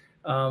screeners,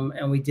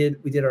 and we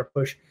did our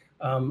push.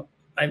 I'm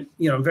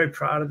very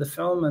proud of the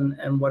film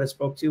and what it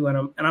spoke to,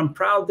 and I'm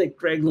proud that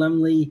Greg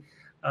Lemley,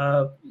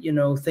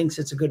 thinks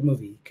it's a good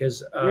movie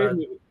because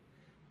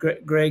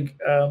Greg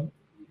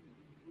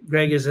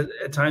is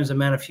at times a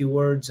man of few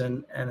words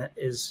and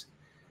is,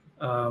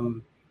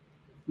 had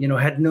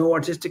no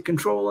artistic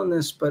control in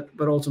this, but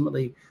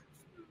ultimately,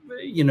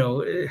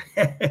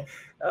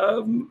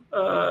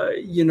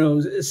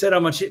 said how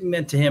much it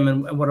meant to him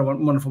and what a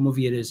wonderful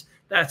movie it is.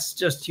 That's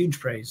just huge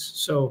praise.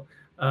 So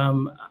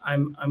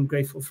I'm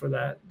grateful for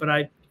that. But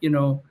I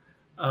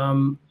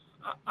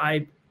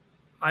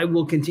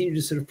will continue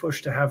to sort of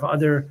push to have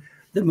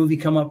the movie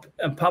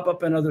pop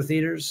up in other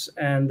theaters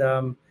and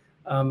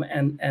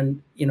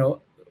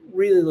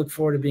really look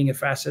forward to being at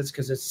Facets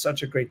because it's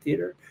such a great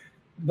theater.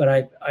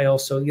 But I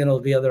also, there'll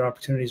be other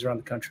opportunities around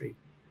the country.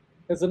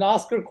 It's an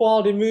Oscar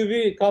quality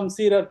movie. Come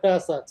see it at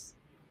Facets.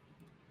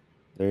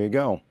 There you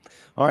go.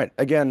 All right.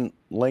 Again,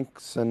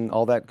 links and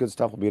all that good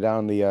stuff will be down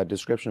in the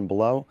description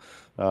below.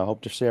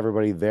 Hope to see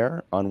everybody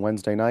there on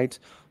Wednesday night.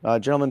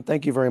 Gentlemen,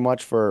 thank you very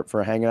much for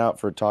hanging out,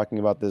 for talking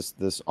about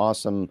this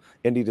awesome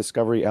Indie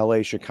Discovery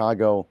LA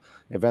Chicago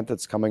event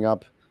that's coming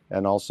up,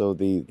 and also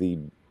the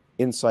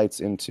insights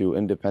into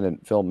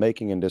independent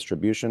filmmaking and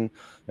distribution.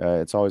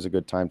 It's always a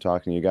good time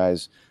talking to you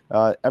guys.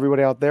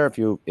 Everybody out there, if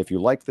you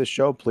like this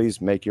show,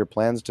 please make your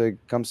plans to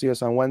come see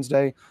us on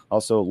Wednesday.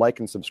 Also, like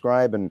and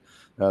subscribe and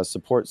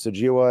support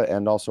Sajiwa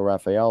and also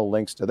Raphael.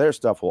 Links to their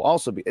stuff will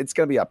also be. It's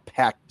going to be a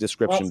packed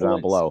description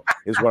down below,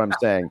 is what I'm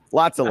saying.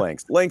 Lots of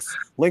links to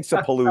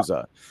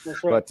Palooza.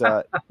 That's right.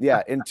 But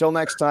yeah, until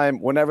next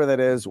time, whenever that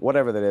is,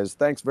 whatever that is.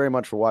 Thanks very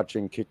much for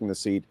watching, Kicking the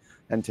Seat,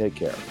 and take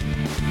care.